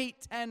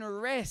wait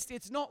and rest.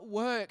 It's not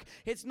work.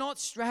 It's not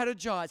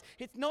strategize.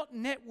 It's not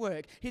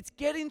network. It's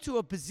get into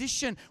a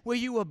position where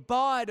you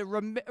abide,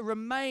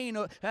 remain,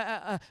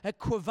 a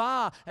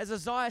quavar. As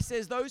Isaiah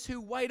says, those who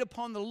wait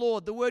upon the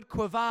Lord. The word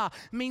quavar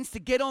means to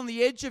get on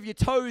the edge of your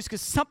toes because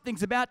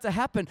something's about to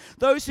happen.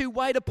 Those who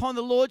wait upon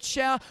the Lord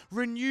shall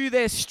renew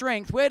their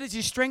strength. Where does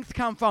your strength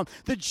come from?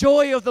 The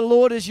joy of the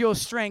Lord is your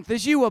strength.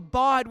 As you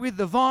abide with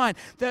the vine,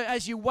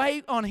 as you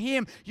wait on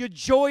him, your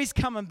joy's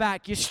coming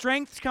back. Your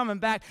strength's coming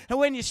back. And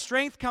when your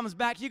strength comes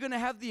back, you're going to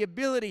have the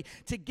ability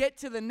to get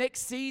to the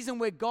next season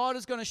where God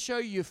is going to show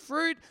you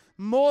fruit,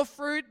 more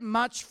fruit,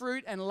 much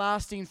fruit, and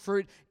lasting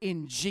fruit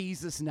in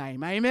Jesus'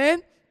 name.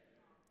 Amen?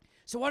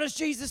 So what does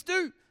Jesus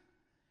do?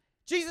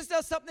 Jesus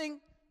does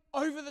something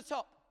over the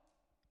top.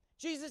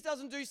 Jesus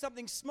doesn't do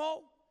something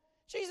small.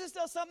 Jesus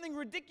does something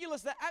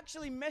ridiculous that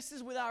actually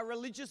messes with our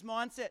religious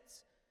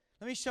mindsets.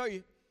 Let me show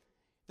you.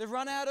 They've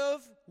run out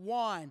of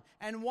wine,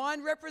 and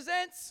wine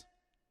represents...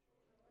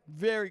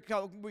 we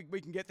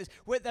can get this.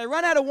 They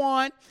run out of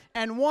wine,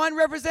 and wine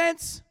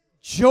represents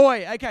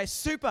joy. Okay,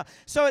 super.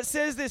 So it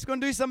says this. We're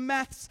going to do some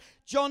maths.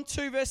 John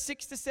 2, verse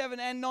 6 to 7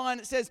 and 9.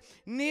 It says,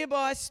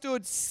 nearby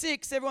stood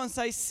 6. Everyone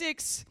say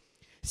 6.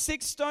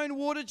 6 stone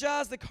water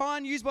jars, the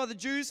kind used by the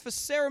Jews for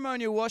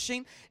ceremonial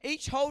washing,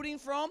 each holding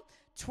from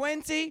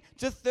 20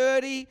 to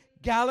 30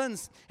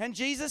 gallons. And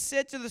Jesus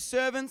said to the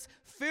servants,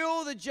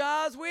 fill the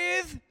jars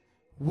with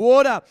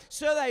water.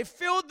 So they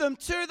filled them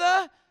to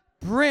the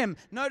brim.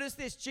 Notice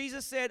this.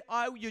 Jesus said,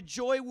 your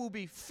joy will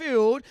be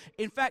filled.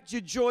 In fact, your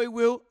joy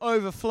will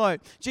overflow.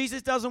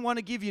 Jesus doesn't want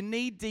to give you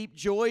knee-deep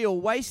joy or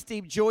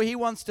waist-deep joy. He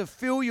wants to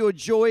fill your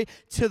joy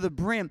to the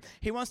brim.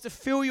 He wants to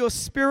fill your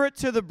spirit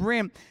to the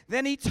brim.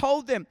 Then he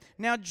told them,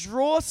 now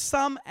draw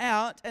some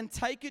out and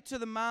take it to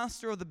the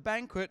master of the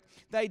banquet.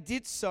 They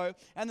did so.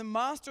 And the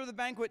master of the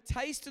banquet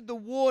tasted the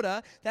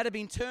water that had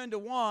been turned to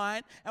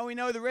wine. And we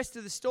know the rest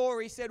of the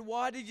story. He said,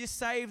 why did you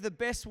save the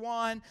best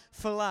wine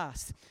for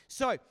last?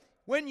 So,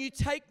 when you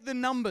take the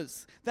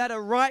numbers that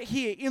are right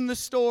here in the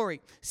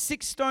story,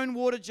 6 stone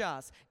water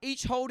jars,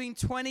 each holding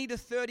 20 to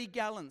 30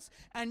 gallons,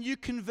 and you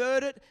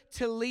convert it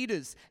to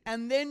liters,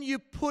 and then you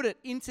put it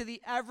into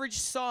the average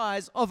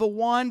size of a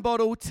wine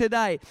bottle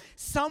today.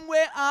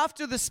 Somewhere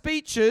after the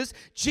speeches,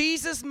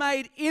 Jesus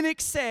made in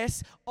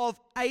excess of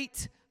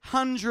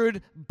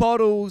 800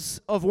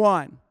 bottles of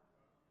wine.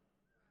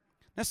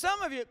 Now,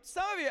 some of you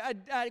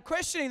are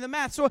questioning the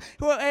maths.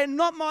 Well, and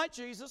not my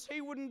Jesus.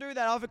 He wouldn't do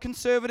that. I have a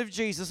conservative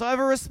Jesus. I have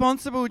a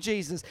responsible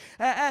Jesus.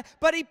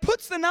 But he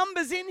puts the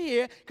numbers in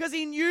here because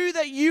he knew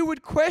that you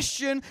would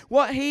question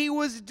what he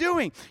was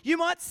doing. You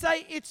might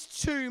say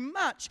it's too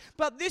much,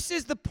 but this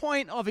is the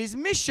point of his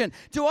mission.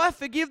 Do I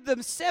forgive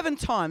them 7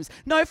 times?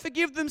 No,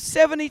 forgive them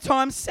 70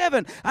 times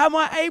 7. Am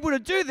I able to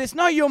do this?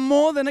 No, you're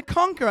more than a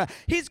conqueror.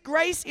 His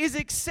grace is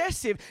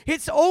excessive.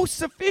 It's all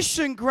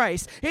sufficient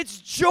grace. It's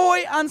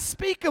joy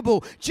unspeakable.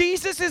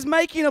 Jesus is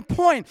making a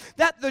point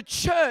that the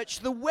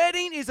church, the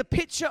wedding, is a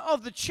picture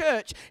of the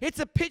church. It's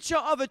a picture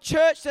of a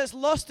church that's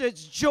lost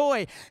its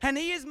joy. And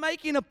he is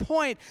making a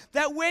point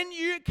that when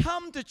you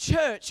come to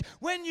church,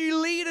 when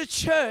you lead a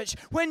church,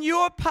 when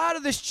you're part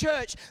of this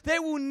church,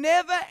 there will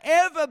never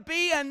ever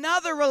be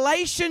another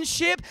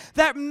relationship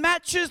that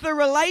matches the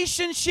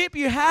relationship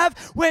you have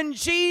when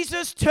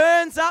Jesus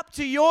turns up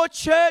to your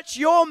church,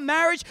 your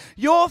marriage,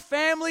 your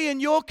family,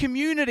 and your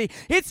community.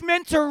 It's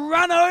meant to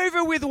run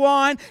over with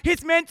wine.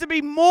 It's meant to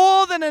be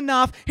more than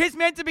enough. It's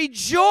meant to be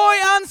joy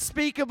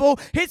unspeakable.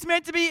 It's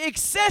meant to be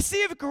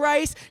excessive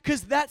grace,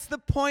 because that's the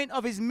point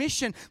of his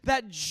mission.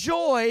 That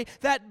joy,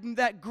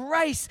 that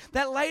grace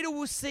that later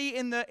we'll see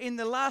in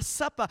the Last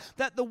Supper,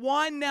 that the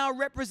wine now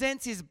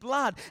represents his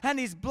blood, and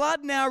his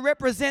blood now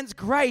represents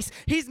grace.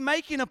 He's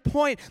making a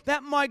point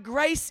that my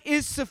grace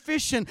is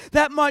sufficient,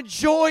 that my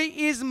joy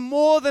is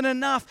more than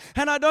enough.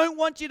 And I don't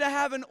want you to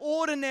have an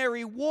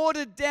ordinary,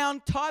 watered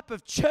down type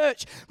of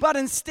church, but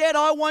instead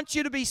I want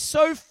you to be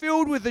so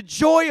filled with the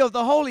joy of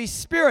the Holy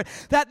Spirit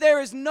that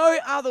there is no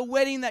other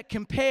wedding that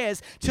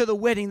compares to the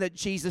wedding that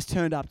Jesus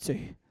turned up to.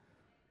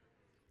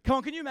 Come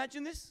on, can you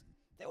imagine this?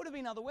 There would have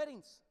been other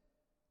weddings.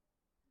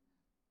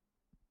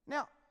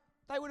 Now,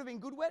 they would have been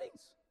good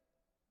weddings.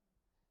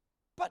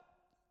 But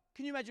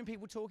can you imagine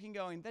people talking,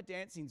 going, that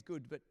dancing's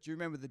good, but do you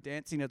remember the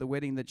dancing at the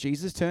wedding that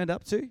Jesus turned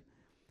up to?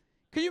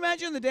 Can you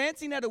imagine the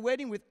dancing at a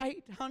wedding with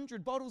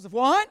 800 bottles of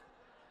wine?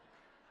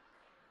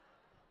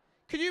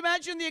 Can you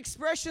imagine the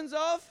expressions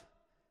of,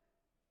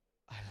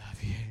 I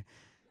love you?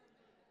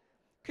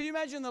 Can you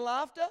imagine the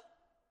laughter?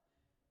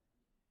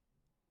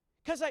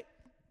 Because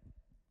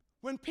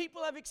when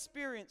people have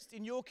experienced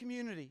in your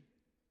community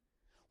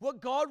what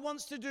God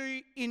wants to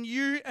do in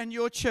you and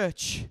your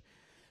church,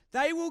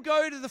 they will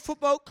go to the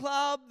football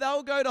club.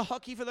 They'll go to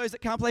hockey for those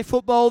that can't play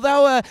football.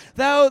 They'll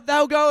go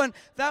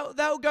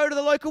to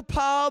the local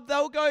pub.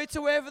 They'll go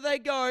to wherever they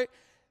go.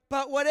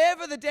 But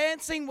whatever the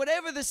dancing,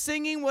 whatever the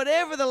singing,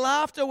 whatever the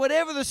laughter,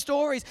 whatever the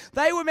stories,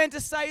 they were meant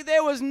to say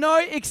there was no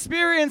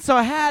experience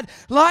I had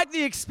like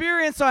the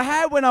experience I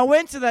had when I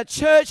went to that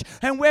church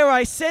and where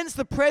I sensed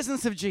the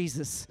presence of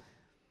Jesus.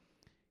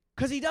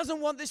 Because he doesn't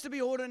want this to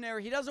be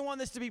ordinary. He doesn't want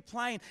this to be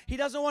plain. He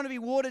doesn't want to be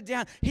watered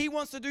down. He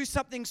wants to do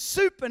something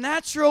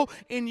supernatural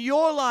in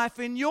your life,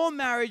 in your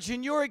marriage,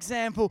 in your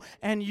example,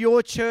 and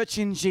your church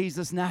in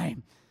Jesus'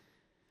 name.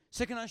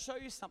 So can I show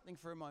you something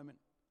for a moment?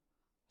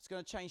 It's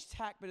going to change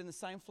tack, but in the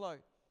same flow.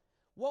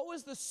 What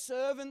was the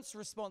servant's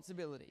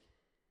responsibility?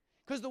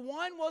 Because the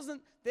wine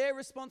wasn't their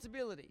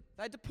responsibility.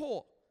 They had to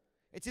pour.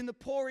 It's in the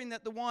pouring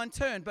that the wine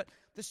turned. But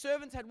the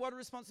servants had what a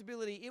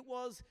responsibility? It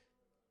was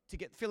to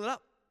fill it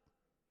up.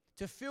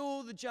 To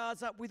fill the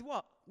jars up with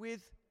what?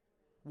 With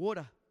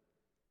water.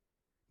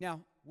 Now,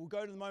 we'll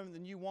go to the moment of the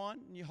new wine,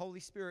 new Holy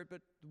Spirit,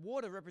 but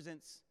water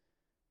represents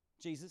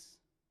Jesus,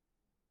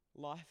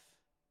 life.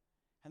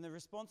 And the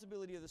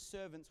responsibility of the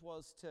servants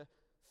was to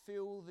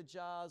fill the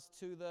jars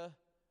to the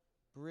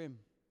brim.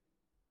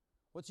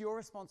 What's your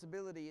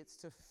responsibility? It's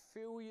to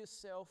fill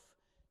yourself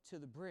to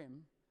the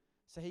brim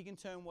so he can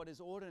turn what is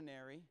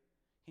ordinary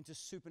into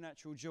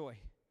supernatural joy.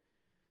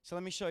 So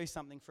let me show you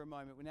something for a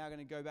moment. We're now going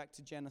to go back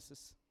to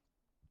Genesis.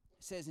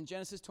 It says in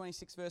Genesis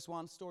 26 verse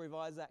 1, story of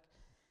Isaac. It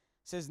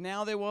says,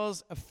 now there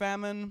was a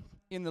famine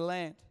in the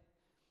land.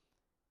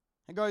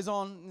 It goes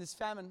on, in this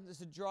famine, there's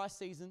a dry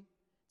season.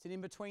 It's an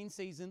in-between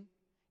season.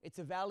 It's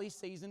a valley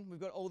season. We've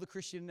got all the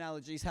Christian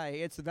analogies.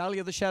 Hey, it's the valley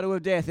of the shadow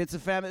of death. It's a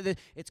famine.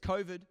 It's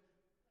COVID.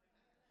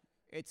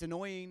 It's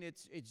annoying.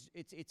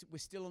 We're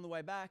still on the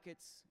way back.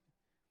 It's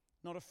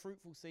not a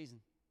fruitful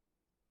season.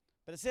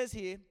 But it says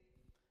here,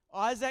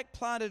 Isaac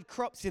planted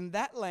crops in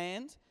that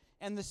land,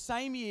 and the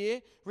same year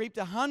reaped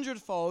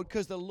 100-fold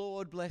because the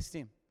Lord blessed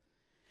him.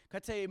 Can I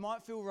tell you, it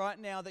might feel right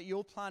now that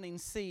you're planting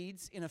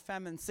seeds in a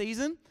famine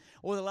season,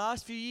 or the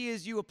last few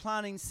years you were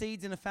planting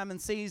seeds in a famine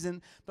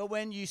season, but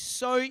when you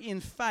sow in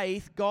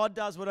faith, God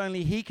does what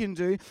only he can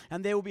do,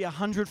 and there will be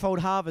 100-fold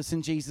harvest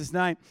in Jesus'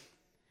 name.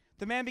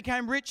 The man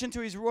became rich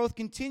until his wealth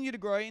continued to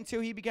grow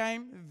until he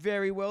became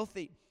very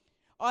wealthy.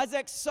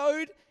 Isaac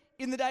sowed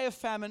in the day of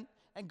famine,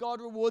 and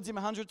God rewards him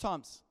 100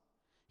 times.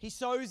 He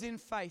sows in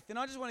faith. And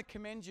I just want to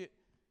commend you.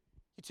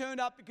 You turned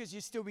up because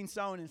you've still been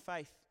sowing in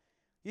faith.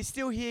 You're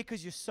still here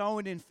because you're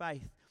sowing in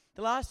faith.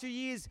 The last few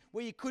years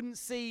where you couldn't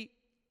see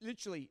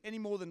literally any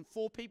more than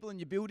 4 people in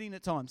your building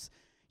at times,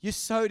 you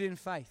sowed in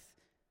faith.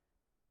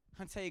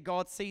 I tell you,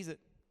 God sees it.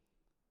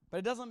 But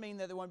it doesn't mean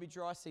that there won't be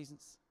dry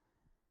seasons.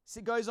 So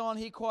it goes on,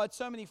 he acquired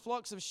so many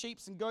flocks of sheep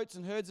and goats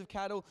and herds of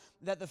cattle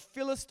that the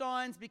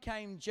Philistines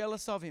became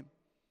jealous of him.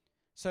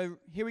 So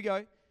here we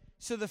go.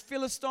 So the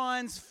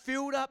Philistines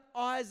filled up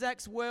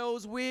Isaac's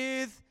wells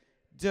with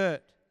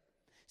dirt.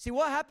 See,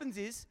 what happens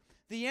is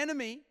the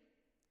enemy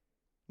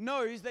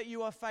knows that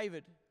you are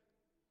favored.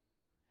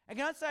 And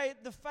can I say,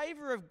 the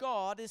favor of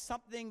God is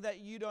something that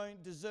you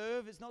don't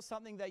deserve. It's not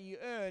something that you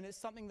earn. It's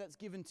something that's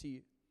given to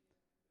you.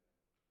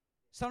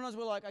 Sometimes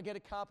we're like, I get a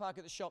car park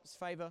at the shops,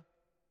 favor.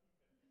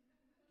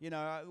 You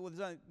know, well,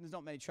 there's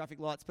not many traffic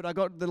lights, but I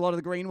got a lot of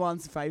the green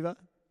ones, favor.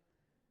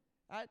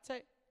 I tell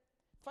you,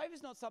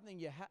 favor's not something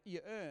you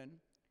earn.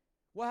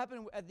 What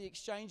happened at the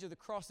exchange of the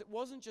cross, it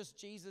wasn't just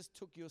Jesus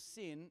took your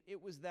sin,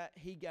 it was that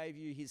he gave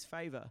you his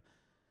favor.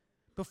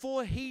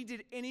 Before he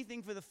did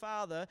anything for the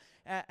Father,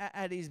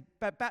 at his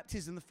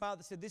baptism, the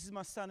Father said, "This is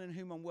my Son in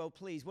whom I'm well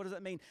pleased." What does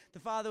that mean? The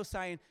Father was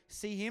saying,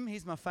 "See him,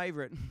 he's my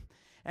favorite."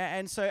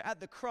 And so at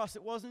the cross,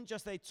 it wasn't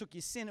just they took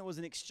your sin, it was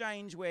an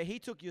exchange where he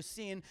took your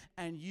sin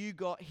and you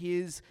got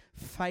his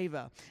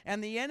favor.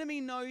 And the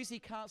enemy knows he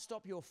can't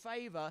stop your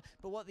favor,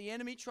 but what the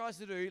enemy tries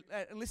to do,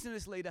 and listen to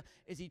this, leader,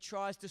 is he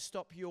tries to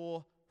stop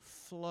your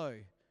flow.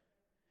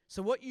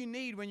 So what you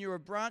need when you're a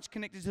branch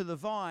connected to the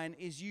vine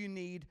is you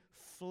need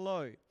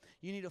flow.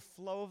 You need a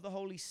flow of the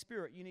Holy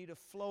Spirit. You need a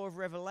flow of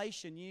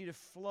revelation. You need a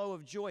flow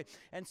of joy.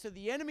 And so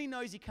the enemy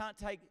knows he can't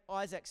take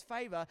Isaac's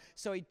favor,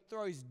 so he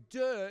throws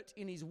dirt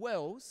in his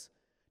wells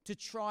to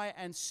try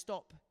and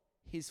stop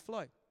his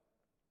flow.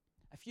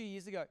 A few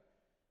years ago,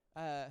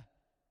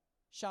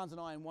 Shans and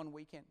I in one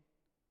weekend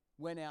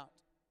went out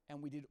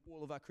and we did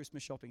all of our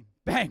Christmas shopping.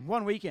 Bang!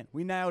 One weekend.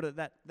 We nailed it.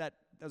 That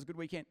was a good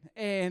weekend.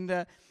 And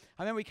I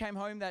remember we came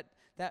home that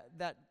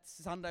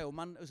Sunday or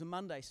Monday. It was a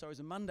Monday. Sorry, it was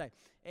a Monday.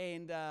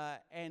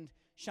 And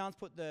Shans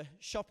put the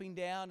shopping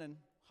down and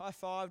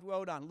high-fived.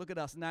 Well done. Look at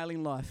us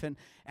nailing life. And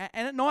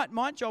at night,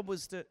 my job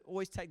was to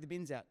always take the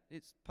bins out.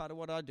 It's part of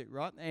what I do,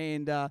 right?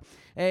 And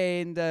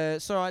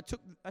so I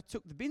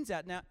took the bins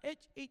out. Now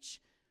each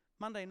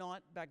Monday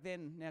night, back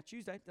then, now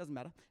Tuesday, doesn't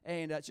matter,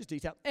 and it's just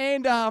detail.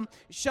 And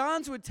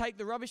Shans would take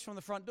the rubbish from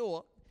the front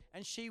door,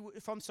 and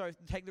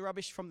take the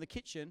rubbish from the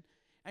kitchen,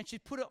 and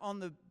she'd put it on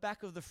the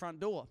back of the front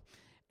door.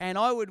 And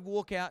I would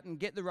walk out and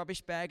get the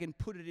rubbish bag and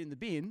put it in the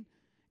bin,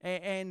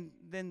 and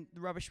then the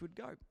rubbish would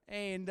go.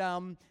 And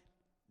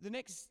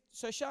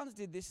so Shans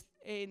did this,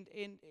 and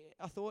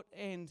I thought,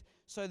 and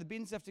so the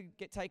bins have to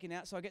get taken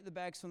out, so I get the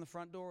bags from the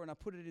front door and I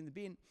put it in the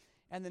bin.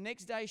 And the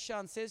next day,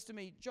 Shans says to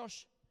me,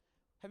 "Josh,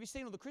 have you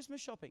seen all the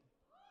Christmas shopping?"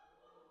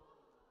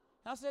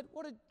 And I said,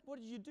 what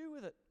did you do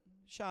with it,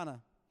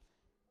 Shana?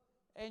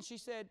 And she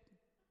said,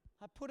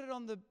 "I put it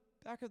on the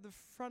back of the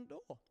front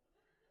door."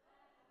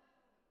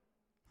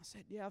 I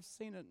said, "Yeah, I've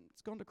seen it.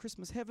 It's gone to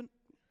Christmas heaven."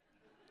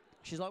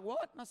 She's like,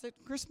 "What?" And I said,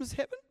 "Christmas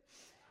heaven?"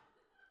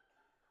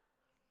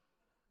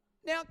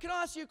 Now, can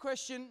I ask you a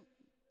question?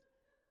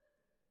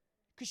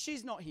 Because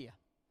she's not here.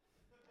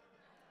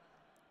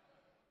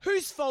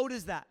 Whose fault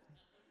is that?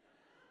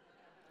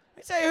 Let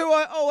me tell you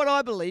what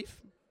I believe.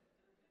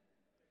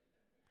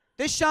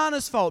 It's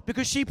Shana's fault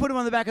because she put him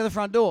on the back of the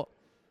front door.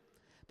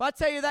 But I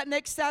tell you that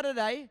next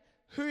Saturday,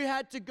 who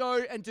had to go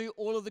and do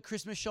all of the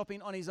Christmas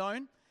shopping on his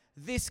own?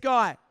 This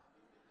guy.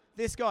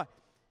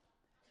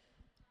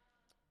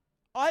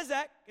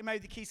 Isaac, and maybe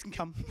the keys can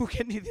come. We'll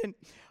get near then.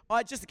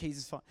 Just the keys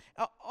is fine.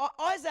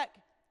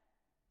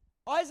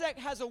 Isaac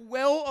has a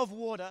well of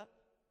water,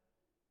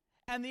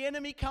 and the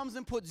enemy comes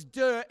and puts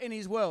dirt in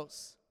his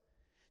wells.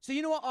 So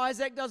you know what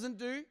Isaac doesn't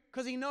do?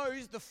 Because he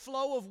knows the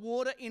flow of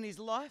water in his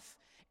life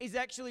is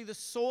actually the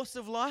source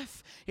of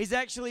life, is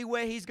actually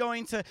where he's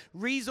going to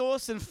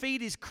resource and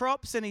feed his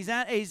crops and his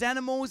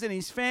animals and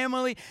his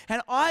family.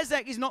 And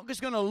Isaac is not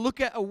just going to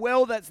look at a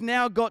well that's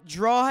now got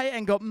dry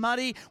and got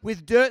muddy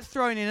with dirt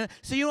thrown in it.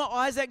 So you know what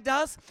Isaac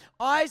does?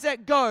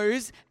 Isaac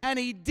goes and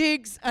he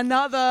digs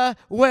another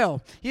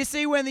well. You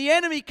see, when the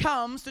enemy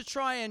comes to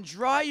try and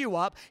dry you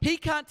up, he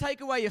can't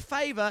take away your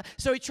favor,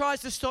 so he tries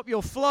to stop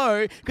your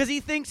flow because he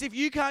thinks if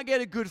you can't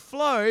get a good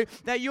flow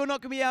that you're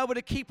not going to be able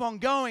to keep on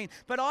going.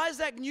 But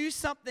Isaac knew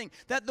something,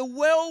 that the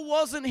well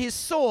wasn't his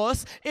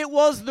source, it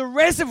was the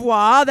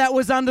reservoir that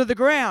was under the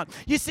ground.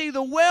 You see,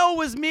 the well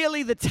was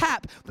merely the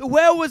tap. The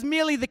well was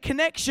merely the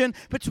connection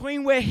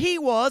between where he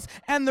was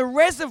and the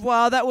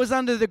reservoir that was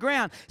under the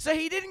ground. So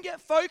he didn't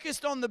get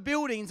focused on the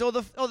buildings or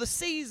the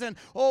season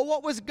or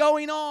what was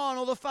going on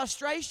or the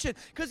frustration,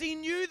 because he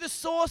knew the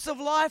source of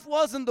life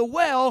wasn't the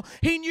well.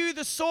 He knew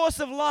the source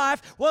of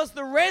life was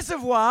the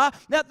reservoir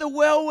that the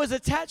well was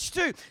attached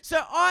to.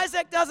 So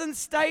Isaac doesn't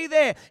stay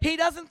there. He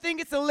doesn't think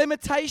it's a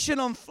limitation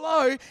on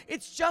flow.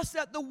 It's just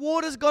that the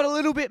water's got a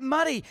little bit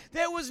muddy.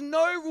 There was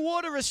no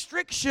water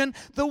restriction.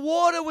 The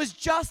water was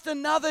just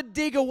another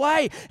dig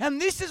away. And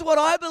this is what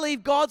I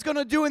believe God's going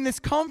to do in this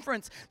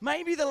conference.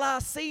 Maybe the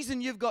last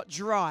season you've got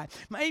dry.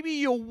 Maybe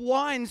your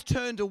wine's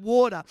turned to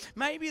water.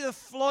 Maybe the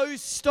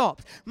flow's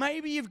stopped.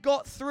 Maybe you've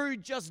got through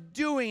just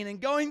doing and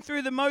going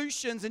through the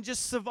motions and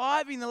just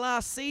surviving the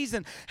last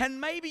season.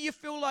 And maybe you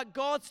feel like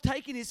God's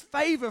taking his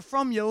favor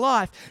from your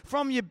life,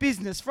 from your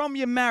business, from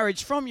your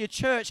marriage, from your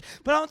church.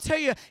 But I'll tell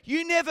you,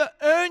 you never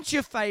earned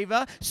your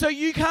favor, so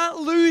you can't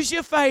lose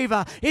your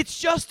favor. It's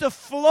just a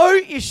flow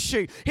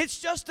issue. It's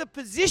just a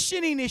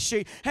positioning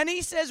issue. And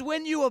he says,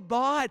 when you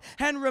abide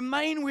and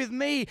remain with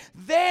me,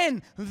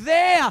 then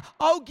there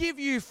I'll give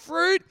you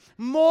fruit,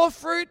 more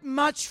fruit,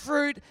 much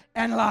fruit,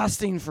 and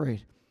lasting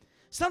fruit.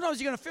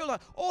 Sometimes you're going to feel like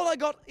all I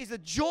got is a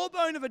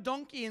jawbone of a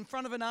donkey in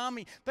front of an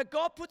army. But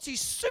God puts his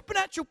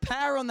supernatural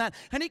power on that,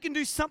 and he can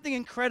do something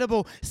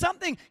incredible.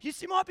 Something, you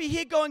might be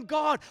here going,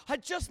 God, I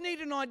just need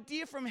an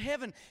idea from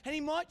heaven. And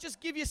he might just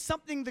give you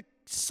something the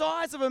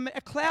size of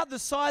a cloud the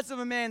size of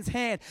a man's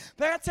hand.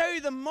 But I tell you,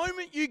 the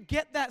moment you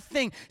get that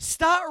thing,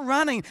 start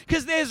running,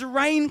 because there's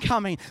rain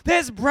coming,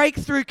 there's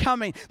breakthrough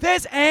coming,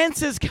 there's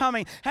answers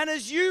coming. And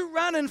as you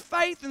run in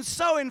faith and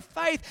sow in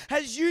faith,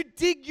 as you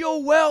dig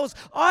your wells,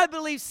 I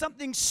believe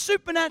something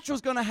supernatural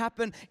is going to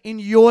happen in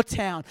your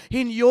town,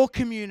 in your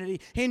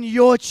community, in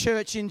your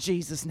church, in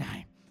Jesus'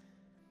 name.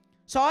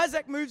 So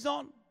Isaac moves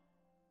on.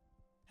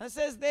 And it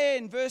says there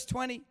in verse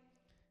 20,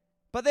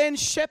 but then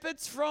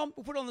shepherds from,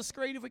 we'll put it on the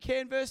screen if we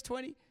can, verse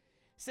 20. It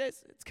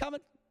says, it's coming.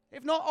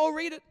 If not, I'll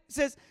read it. It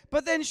says,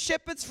 but then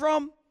shepherds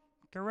from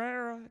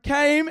Gerar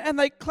came and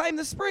they claimed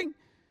the spring.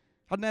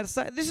 I don't know how to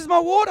say it. This is my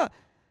water,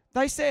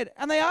 they said.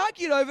 And they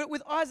argued over it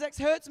with Isaac's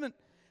herdsmen.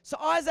 So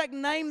Isaac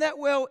named that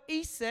well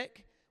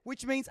Esek,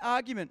 which means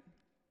argument.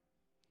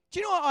 Do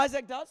you know what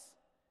Isaac does?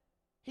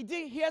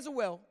 He has a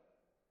well.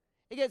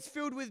 It gets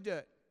filled with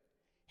dirt.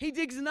 He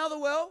digs another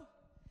well,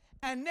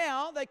 and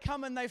now they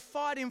come and they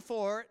fight him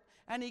for it.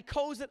 And he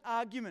calls it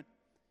argument.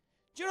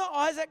 Do you know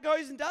what Isaac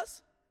goes and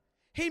does?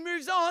 He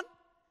moves on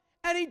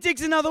and he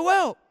digs another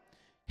well.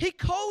 He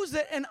calls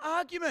it an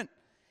argument.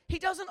 He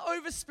doesn't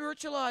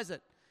over-spiritualize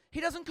it. He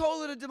doesn't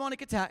call it a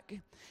demonic attack.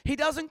 He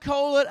doesn't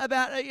call it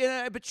about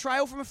a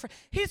betrayal from a friend.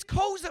 He just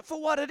calls it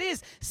for what it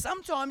is.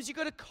 Sometimes you've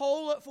got to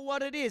call it for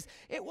what it is.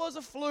 It was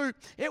a fluke.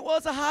 It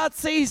was a hard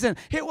season.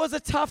 It was a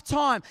tough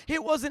time.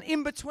 It was an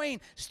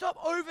in-between. Stop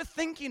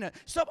overthinking it.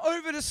 Stop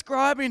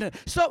over-describing it.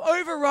 Stop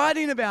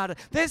overwriting about it.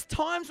 There's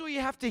times where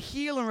you have to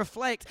heal and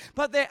reflect,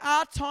 but there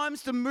are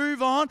times to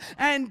move on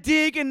and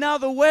dig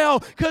another well,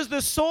 because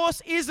the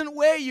source isn't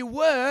where you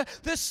were.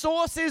 The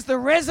source is the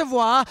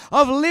reservoir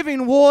of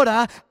living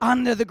water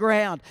under the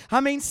ground. I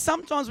mean,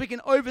 sometimes we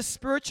can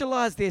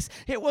over-spiritualize this.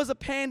 It was a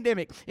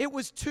pandemic. It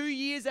was 2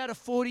 years out of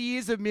 40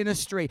 years of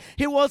ministry.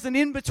 It was an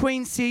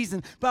in-between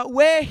season. But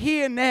we're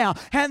here now,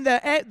 and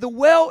the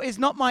well is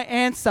not my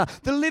answer.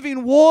 The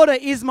living water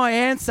is my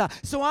answer.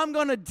 So I'm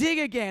going to dig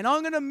again.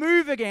 I'm going to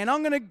move again. I'm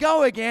going to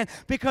go again,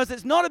 because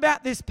it's not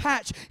about this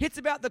patch. It's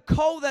about the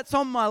coal that's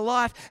on my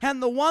life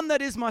and the one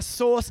that is my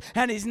source,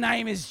 and his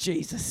name is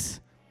Jesus.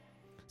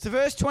 So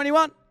verse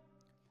 21,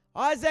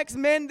 Isaac's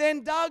men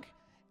then dug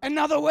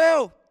another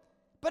well.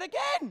 But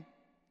again,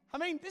 I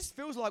mean, this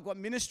feels like what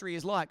ministry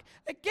is like.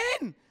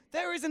 Again,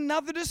 there is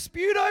another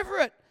dispute over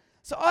it.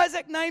 So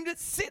Isaac named it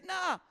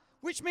Sitnah,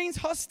 which means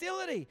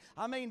hostility.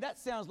 I mean, that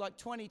sounds like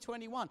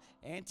 2021.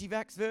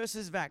 Anti-vax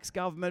versus vax.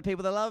 Government,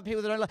 people that love,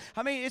 people that don't love.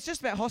 I mean, it's just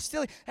about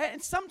hostility.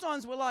 And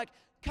sometimes we're like,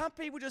 can't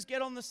people just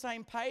get on the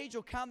same page,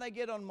 or can't they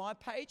get on my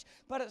page?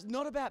 But it's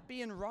not about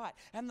being right.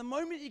 And the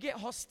moment you get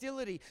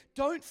hostility,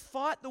 don't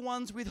fight the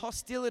ones with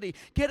hostility.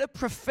 Get a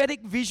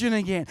prophetic vision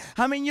again.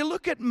 I mean, you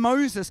look at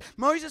Moses.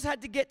 Moses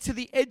had to get to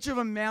the edge of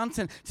a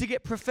mountain to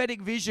get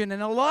prophetic vision.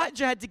 And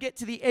Elijah had to get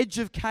to the edge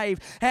of cave.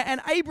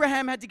 And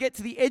Abraham had to get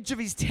to the edge of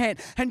his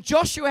tent. And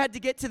Joshua had to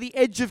get to the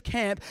edge of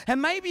camp.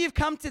 And maybe you've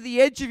come to the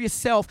edge of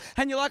yourself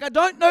and you're like, I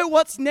don't know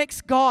what's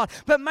next, God.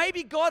 But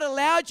maybe God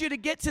allowed you to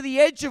get to the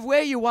edge of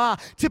where you are,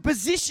 to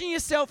position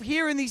yourself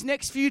here in these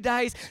next few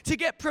days to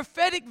get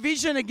prophetic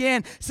vision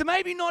again. So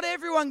maybe not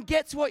everyone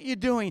gets what you're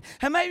doing,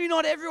 and maybe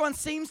not everyone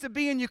seems to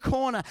be in your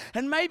corner,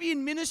 and maybe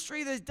in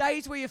ministry there's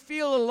days where you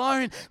feel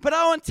alone, but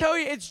I want to tell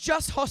you, it's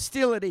just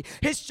hostility.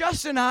 It's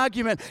just an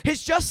argument.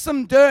 It's just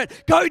some dirt.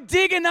 Go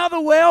dig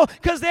another well,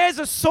 because there's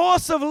a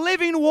source of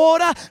living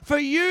water for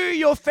you,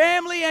 your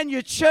family, and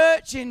your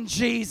church in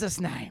Jesus'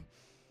 name.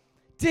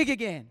 Dig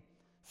again.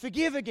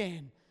 Forgive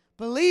again.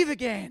 Believe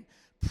again.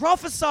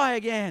 Prophesy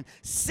again.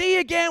 See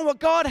again what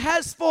God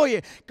has for you.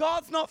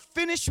 God's not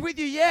finished with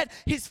you yet.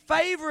 His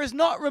favor is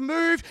not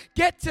removed.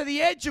 Get to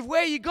the edge of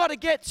where you got to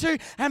get to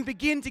and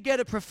begin to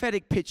get a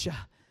prophetic picture.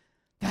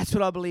 That's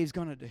what I believe is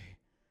going to do.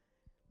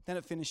 Then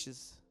it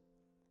finishes.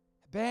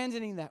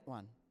 Abandoning that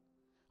one,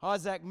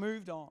 Isaac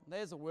moved on.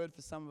 There's a word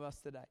for some of us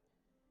today.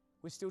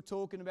 We're still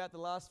talking about the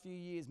last few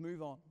years.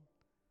 Move on.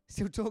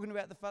 Still talking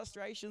about the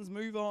frustrations.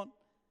 Move on.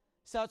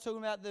 Start talking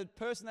about the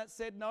person that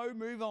said no.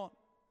 Move on.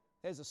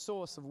 There's a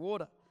source of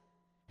water.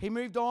 He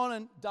moved on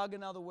and dug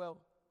another well.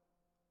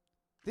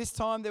 This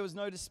time there was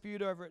no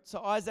dispute over it.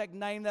 So Isaac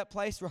named that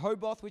place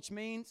Rehoboth, which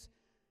means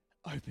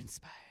open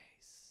space.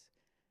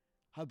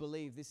 I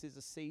believe this is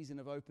a season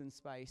of open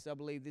space. I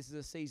believe this is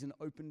a season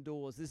of open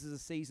doors. This is a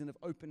season of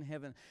open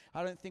heaven.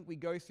 I don't think we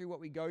go through what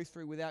we go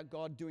through without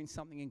God doing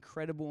something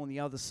incredible on the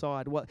other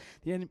side. What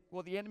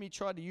the enemy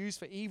tried to use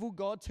for evil,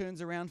 God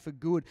turns around for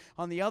good.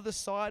 On the other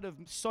side of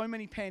so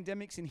many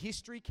pandemics in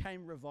history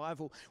came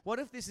revival. What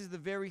if this is the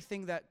very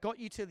thing that got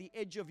you to the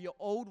edge of your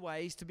old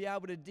ways to be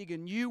able to dig a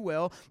new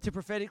well, to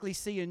prophetically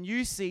see a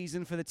new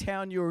season for the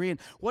town you're in?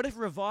 What if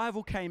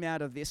revival came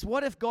out of this?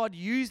 What if God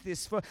used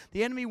this for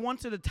the enemy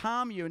wanted to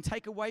target you and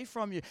take away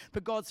from you,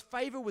 but God's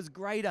favor was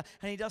greater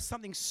and he does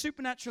something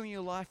supernatural in your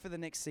life for the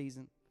next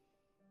season?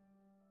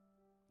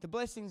 The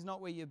blessing's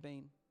not where you've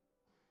been.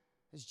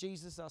 Is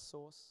Jesus our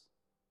source?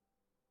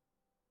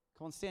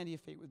 Come on, stand to your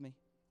feet with me.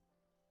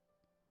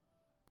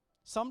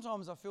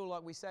 Sometimes I feel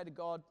like we say to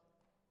God,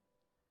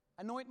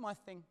 anoint my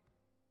thing.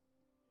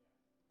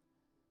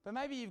 But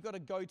maybe you've got to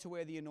go to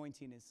where the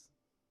anointing is.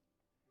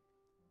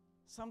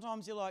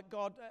 Sometimes you're like,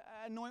 God,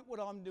 anoint what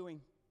I'm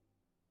doing.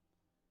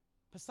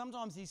 But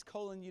sometimes he's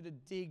calling you to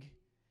dig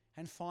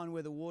and find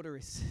where the water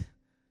is.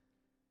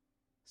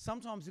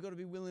 Sometimes you've got to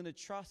be willing to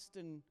trust,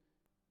 and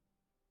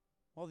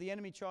while the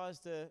enemy tries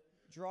to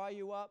dry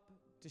you up,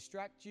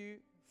 distract you,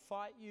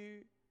 fight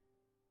you,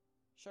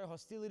 show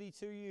hostility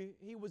to you,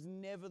 he was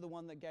never the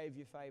one that gave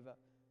you favor.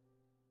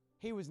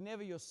 He was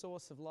never your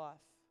source of life.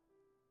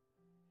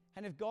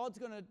 And if God's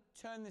going to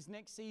turn this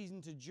next season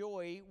to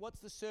joy, what's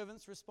the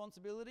servant's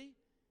responsibility?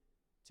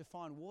 To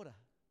find water.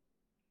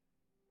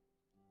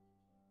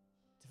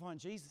 To find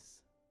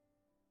Jesus.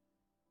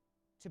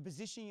 To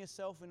position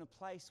yourself in a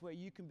place where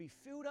you can be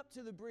filled up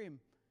to the brim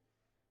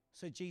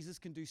so Jesus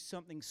can do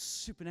something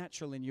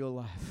supernatural in your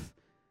life.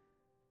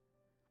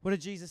 What did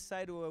Jesus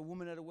say to a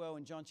woman at a well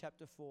in John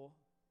chapter 4?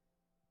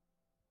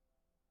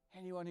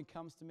 Anyone who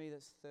comes to me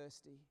that's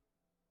thirsty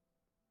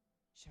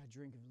shall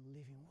drink of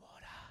living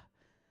water.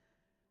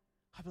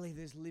 I believe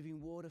there's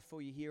living water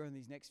for you here in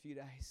these next few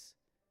days.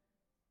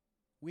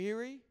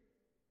 Weary?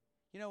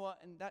 You know what?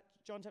 In that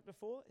John chapter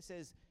 4, it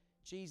says,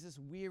 Jesus,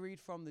 wearied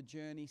from the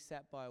journey,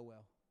 sat by a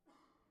well.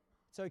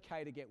 It's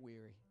okay to get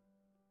weary.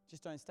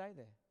 Just don't stay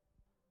there.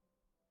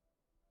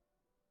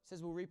 It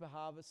says we'll reap a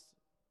harvest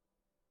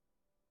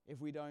if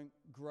we don't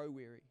grow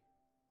weary.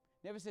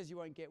 Never says you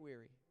won't get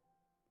weary.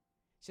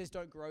 It says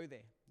don't grow there.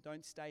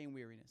 Don't stay in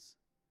weariness.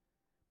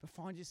 But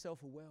find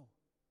yourself a well.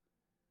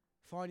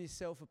 Find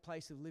yourself a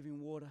place of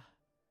living water.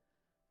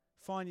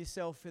 Find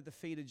yourself at the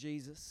feet of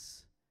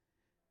Jesus,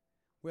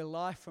 where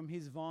life from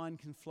his vine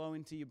can flow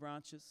into your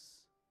branches,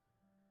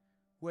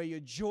 where your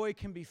joy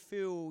can be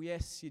filled.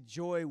 Yes, your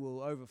joy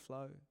will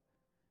overflow.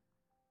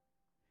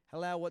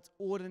 Allow what's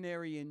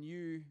ordinary in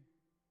you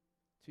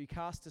to be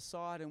cast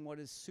aside and what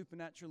is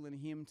supernatural in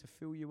him to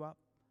fill you up.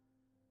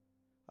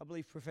 I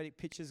believe prophetic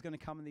pictures are going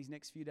to come in these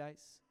next few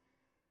days.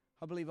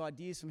 I believe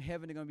ideas from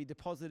heaven are going to be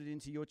deposited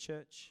into your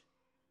church.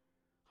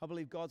 I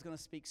believe God's going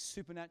to speak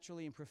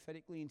supernaturally and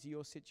prophetically into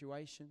your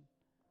situation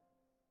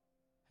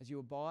as you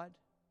abide,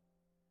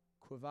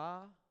 quiver,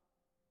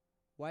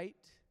 wait,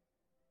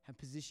 and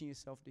position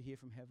yourself to hear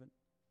from heaven.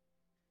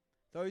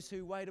 Those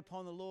who wait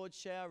upon the Lord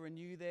shall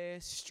renew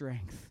their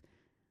strength.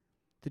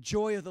 The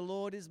joy of the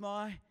Lord is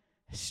my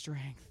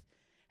strength.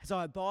 As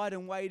I abide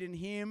and wait in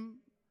him,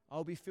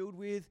 I'll be filled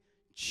with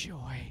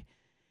joy.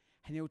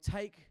 And he'll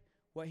take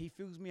what he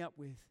fills me up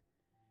with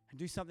and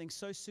do something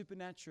so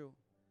supernatural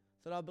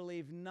that I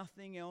believe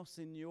nothing else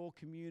in your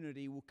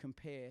community will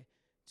compare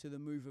to the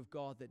move of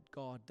God that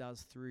God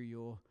does through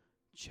your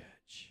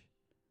church.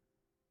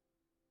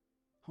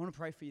 I want to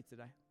pray for you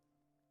today.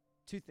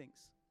 Two things.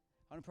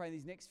 I want to pray in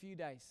these next few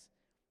days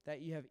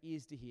that you have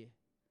ears to hear.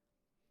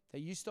 That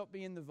you stop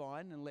being the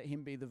vine and let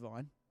him be the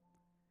vine.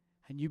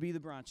 And you be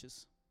the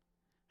branches.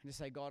 And just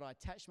say, God, I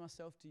attach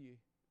myself to you.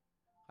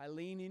 I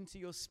lean into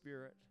your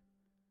spirit.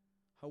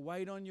 I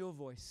wait on your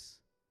voice.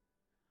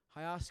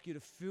 I ask you to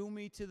fill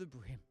me to the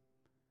brim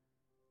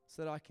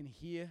so that I can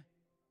hear,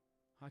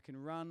 I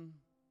can run,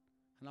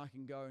 and I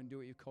can go and do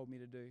what you've called me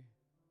to do.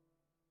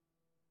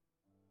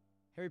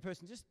 Every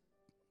person, this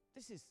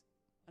is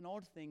an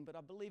odd thing, but I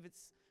believe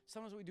it's,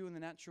 sometimes what we do in the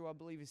natural, I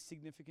believe is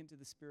significant to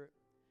the Spirit.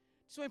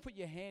 Just want to put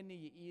your hand near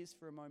your ears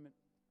for a moment.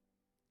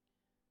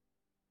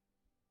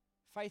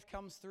 Faith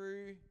comes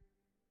through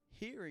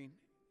hearing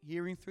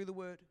through the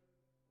Word.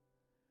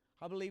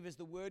 I believe as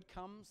the Word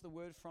comes, the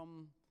Word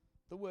from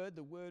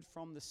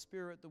the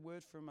Spirit, the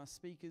Word from our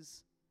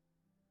speakers,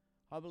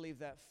 I believe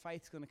that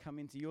faith's going to come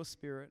into your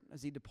spirit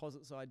as he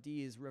deposits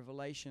ideas,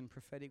 revelation,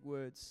 prophetic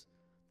words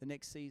the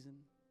next season.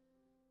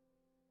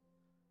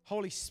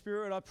 Holy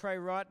Spirit, I pray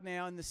right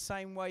now in the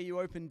same way you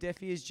opened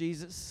deaf ears,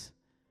 Jesus.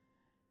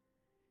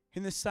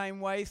 In the same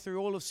way, through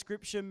all of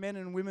Scripture, men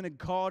and women of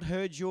God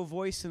heard your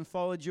voice and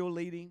followed your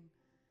leading.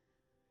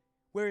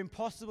 Where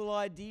impossible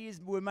ideas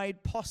were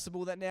made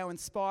possible that now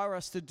inspire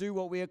us to do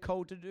what we are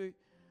called to do.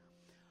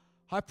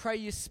 I pray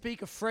you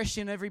speak afresh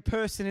in every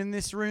person in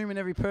this room and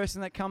every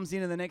person that comes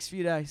in the next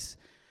few days.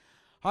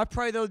 I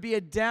pray there would be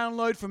a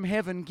download from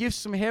heaven,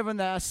 gifts from heaven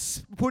that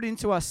are put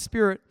into our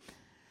spirit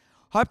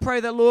I pray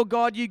that, Lord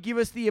God, you give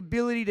us the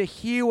ability to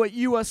hear what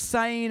you are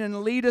saying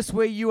and lead us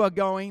where you are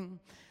going.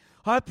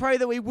 I pray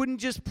that we wouldn't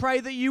just pray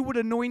that you would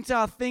anoint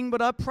our thing,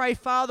 but I pray,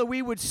 Father,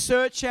 we would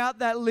search out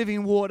that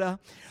living water.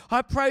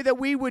 I pray that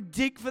we would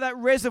dig for that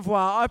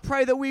reservoir. I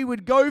pray that we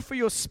would go for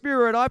your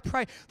Spirit. I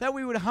pray that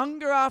we would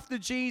hunger after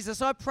Jesus.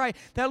 I pray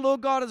that,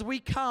 Lord God, as we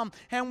come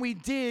and we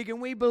dig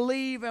and we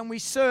believe and we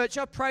search,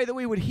 I pray that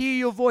we would hear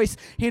your voice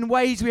in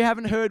ways we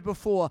haven't heard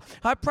before.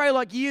 I pray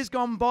like years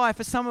gone by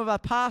for some of our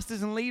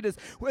pastors and leaders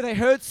where they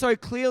heard so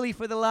clearly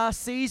for the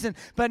last season,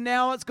 but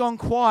now it's gone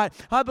quiet.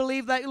 I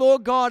believe that,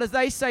 Lord God, as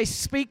they say,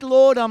 speak,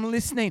 Lord, I'm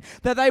listening,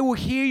 that they will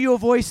hear your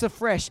voice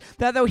afresh,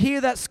 that they'll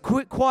hear that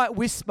quiet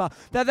whisper,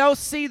 that they'll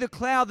see the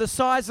cloud the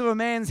size of a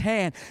man's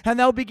hand, and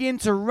they'll begin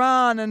to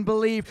run and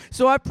believe.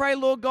 So I pray,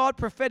 Lord God,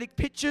 prophetic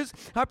pictures.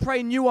 I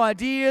pray new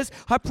ideas.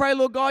 I pray,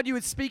 Lord God, you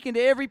would speak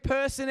into every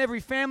person, every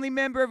family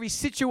member, every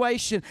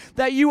situation,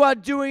 that you are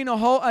doing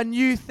a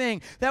new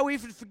thing, that we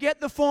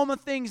forget the former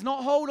things,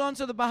 not hold on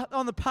to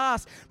the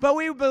past, but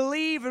we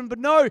believe and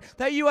know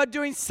that you are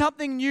doing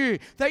something new,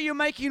 that you're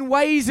making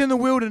ways in the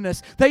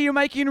wilderness, that you're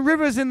making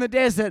rivers in the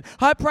desert.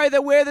 I pray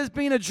that where there's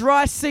been a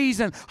dry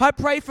season, I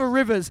pray for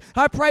rivers.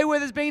 I pray where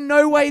there's been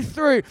no way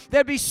through,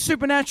 there'd be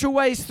supernatural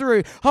ways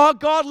through. Oh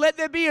God, let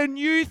there be a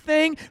new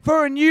thing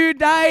for a new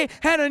day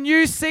and a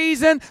new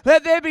season.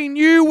 Let there be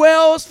new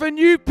wells for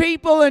new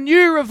people and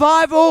new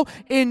revival.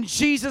 In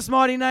Jesus'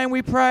 mighty name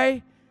we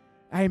pray.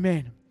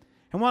 Amen.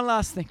 And one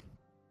last thing.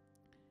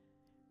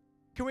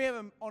 Can we have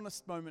an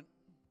honest moment?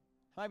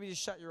 Maybe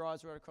just shut your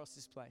eyes right across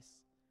this place.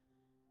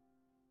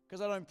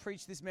 Because I don't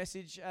preach this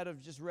message out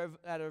of just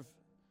out of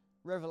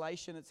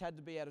revelation. It's had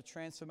to be out of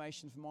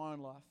transformation for my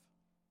own life.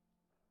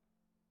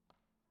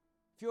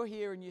 If you're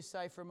here and you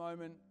say for a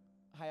moment,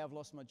 hey, I've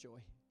lost my joy.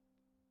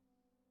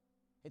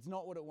 It's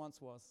not what it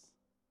once was.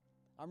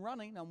 I'm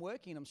running, I'm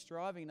working, I'm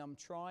striving, I'm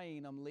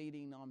trying, I'm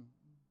leading, I'm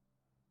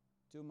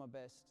doing my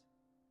best.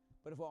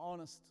 But if we're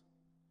honest,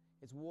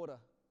 it's water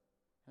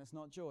and it's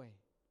not joy.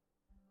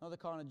 Not the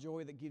kind of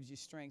joy that gives you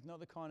strength.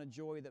 Not the kind of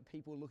joy that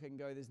people look and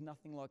go, there's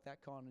nothing like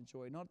that kind of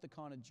joy. Not the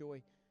kind of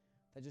joy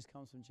that just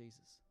comes from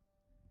Jesus.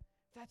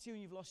 If that's you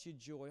and you've lost your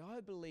joy,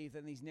 I believe that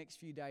in these next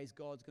few days,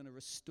 God's going to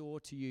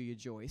restore to you your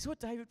joy. This is what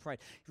David prayed.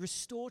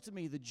 Restore to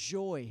me the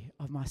joy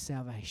of my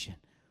salvation.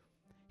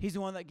 He's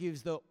the one that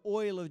gives the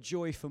oil of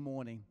joy for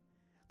morning.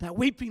 That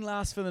weeping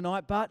lasts for the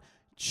night, but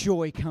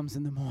joy comes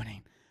in the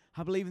morning.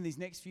 I believe in these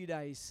next few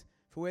days,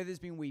 for where there's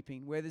been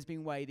weeping, where there's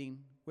been waiting,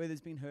 where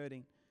there's been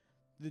hurting,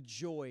 the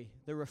joy,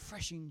 the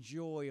refreshing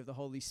joy of the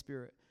Holy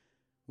Spirit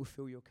will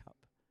fill your cup.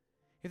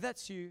 If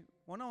that's you,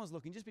 while no one's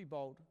looking, just be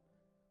bold.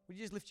 Would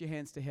you just lift your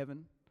hands to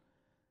heaven?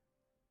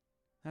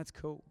 That's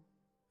cool.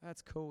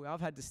 That's cool.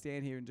 I've had to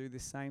stand here and do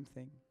this same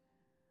thing.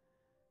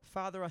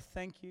 Father, I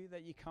thank you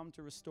that you come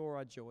to restore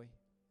our joy.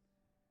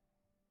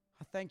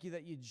 I thank you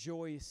that your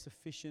joy is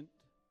sufficient,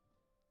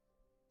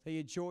 that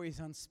your joy is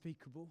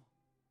unspeakable,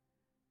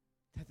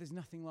 that there's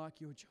nothing like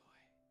your joy.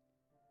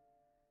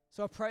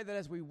 So I pray that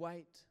as we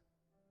wait,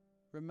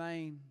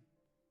 remain,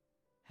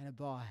 and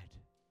abide,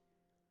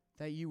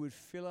 that you would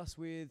fill us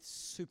with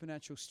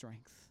supernatural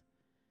strength,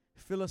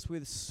 fill us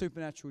with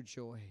supernatural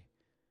joy,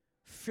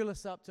 fill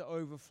us up to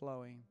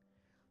overflowing,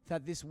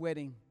 that this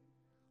wedding,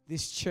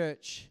 this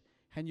church,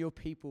 and your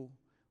people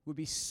would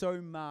be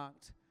so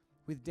marked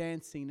with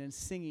dancing and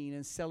singing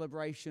and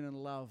celebration and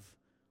love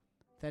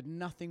that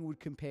nothing would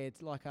compare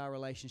to like our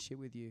relationship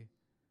with you.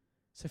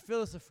 So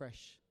fill us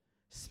afresh.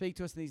 Speak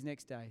to us in these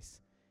next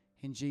days.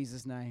 In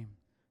Jesus' name,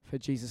 for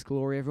Jesus'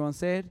 glory. Everyone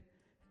said,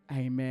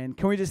 amen.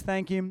 Can we just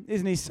thank him?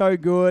 Isn't he so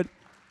good?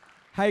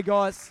 Hey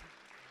guys,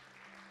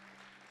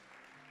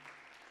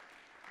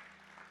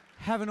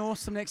 have an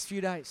awesome next few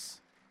days.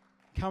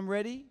 Come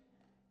ready,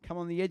 come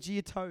on the edge of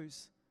your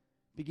toes,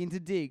 begin to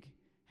dig,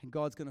 and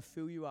God's going to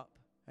fill you up,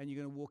 and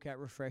you're going to walk out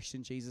refreshed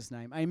in Jesus'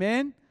 name.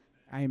 Amen?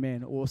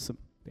 Amen. Awesome,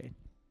 Ben.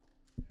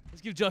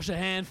 Let's give Josh a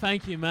hand.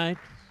 Thank you, mate.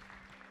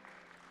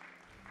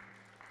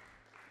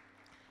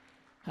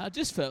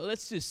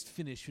 Let's just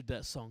finish with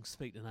that song,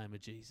 Speak the Name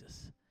of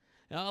Jesus.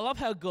 Now, I love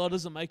how God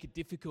doesn't make it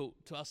difficult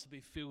to us to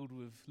be filled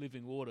with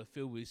living water,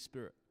 filled with His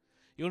Spirit.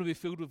 You want to be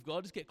filled with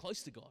God, just get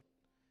close to God.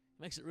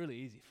 It makes it really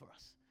easy for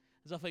us.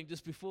 As I think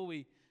just before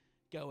we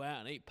go out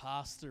and eat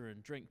pasta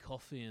and drink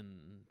coffee and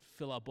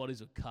fill our bodies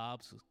with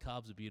carbs, because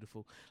carbs are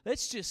beautiful,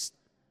 let's just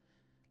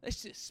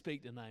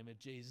speak the name of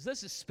Jesus.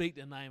 Let's just speak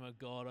the name of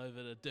God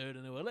over the dirt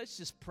and the world. Let's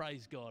just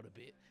praise God a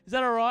bit. Is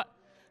that all right?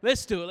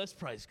 Let's do it. Let's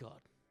praise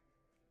God.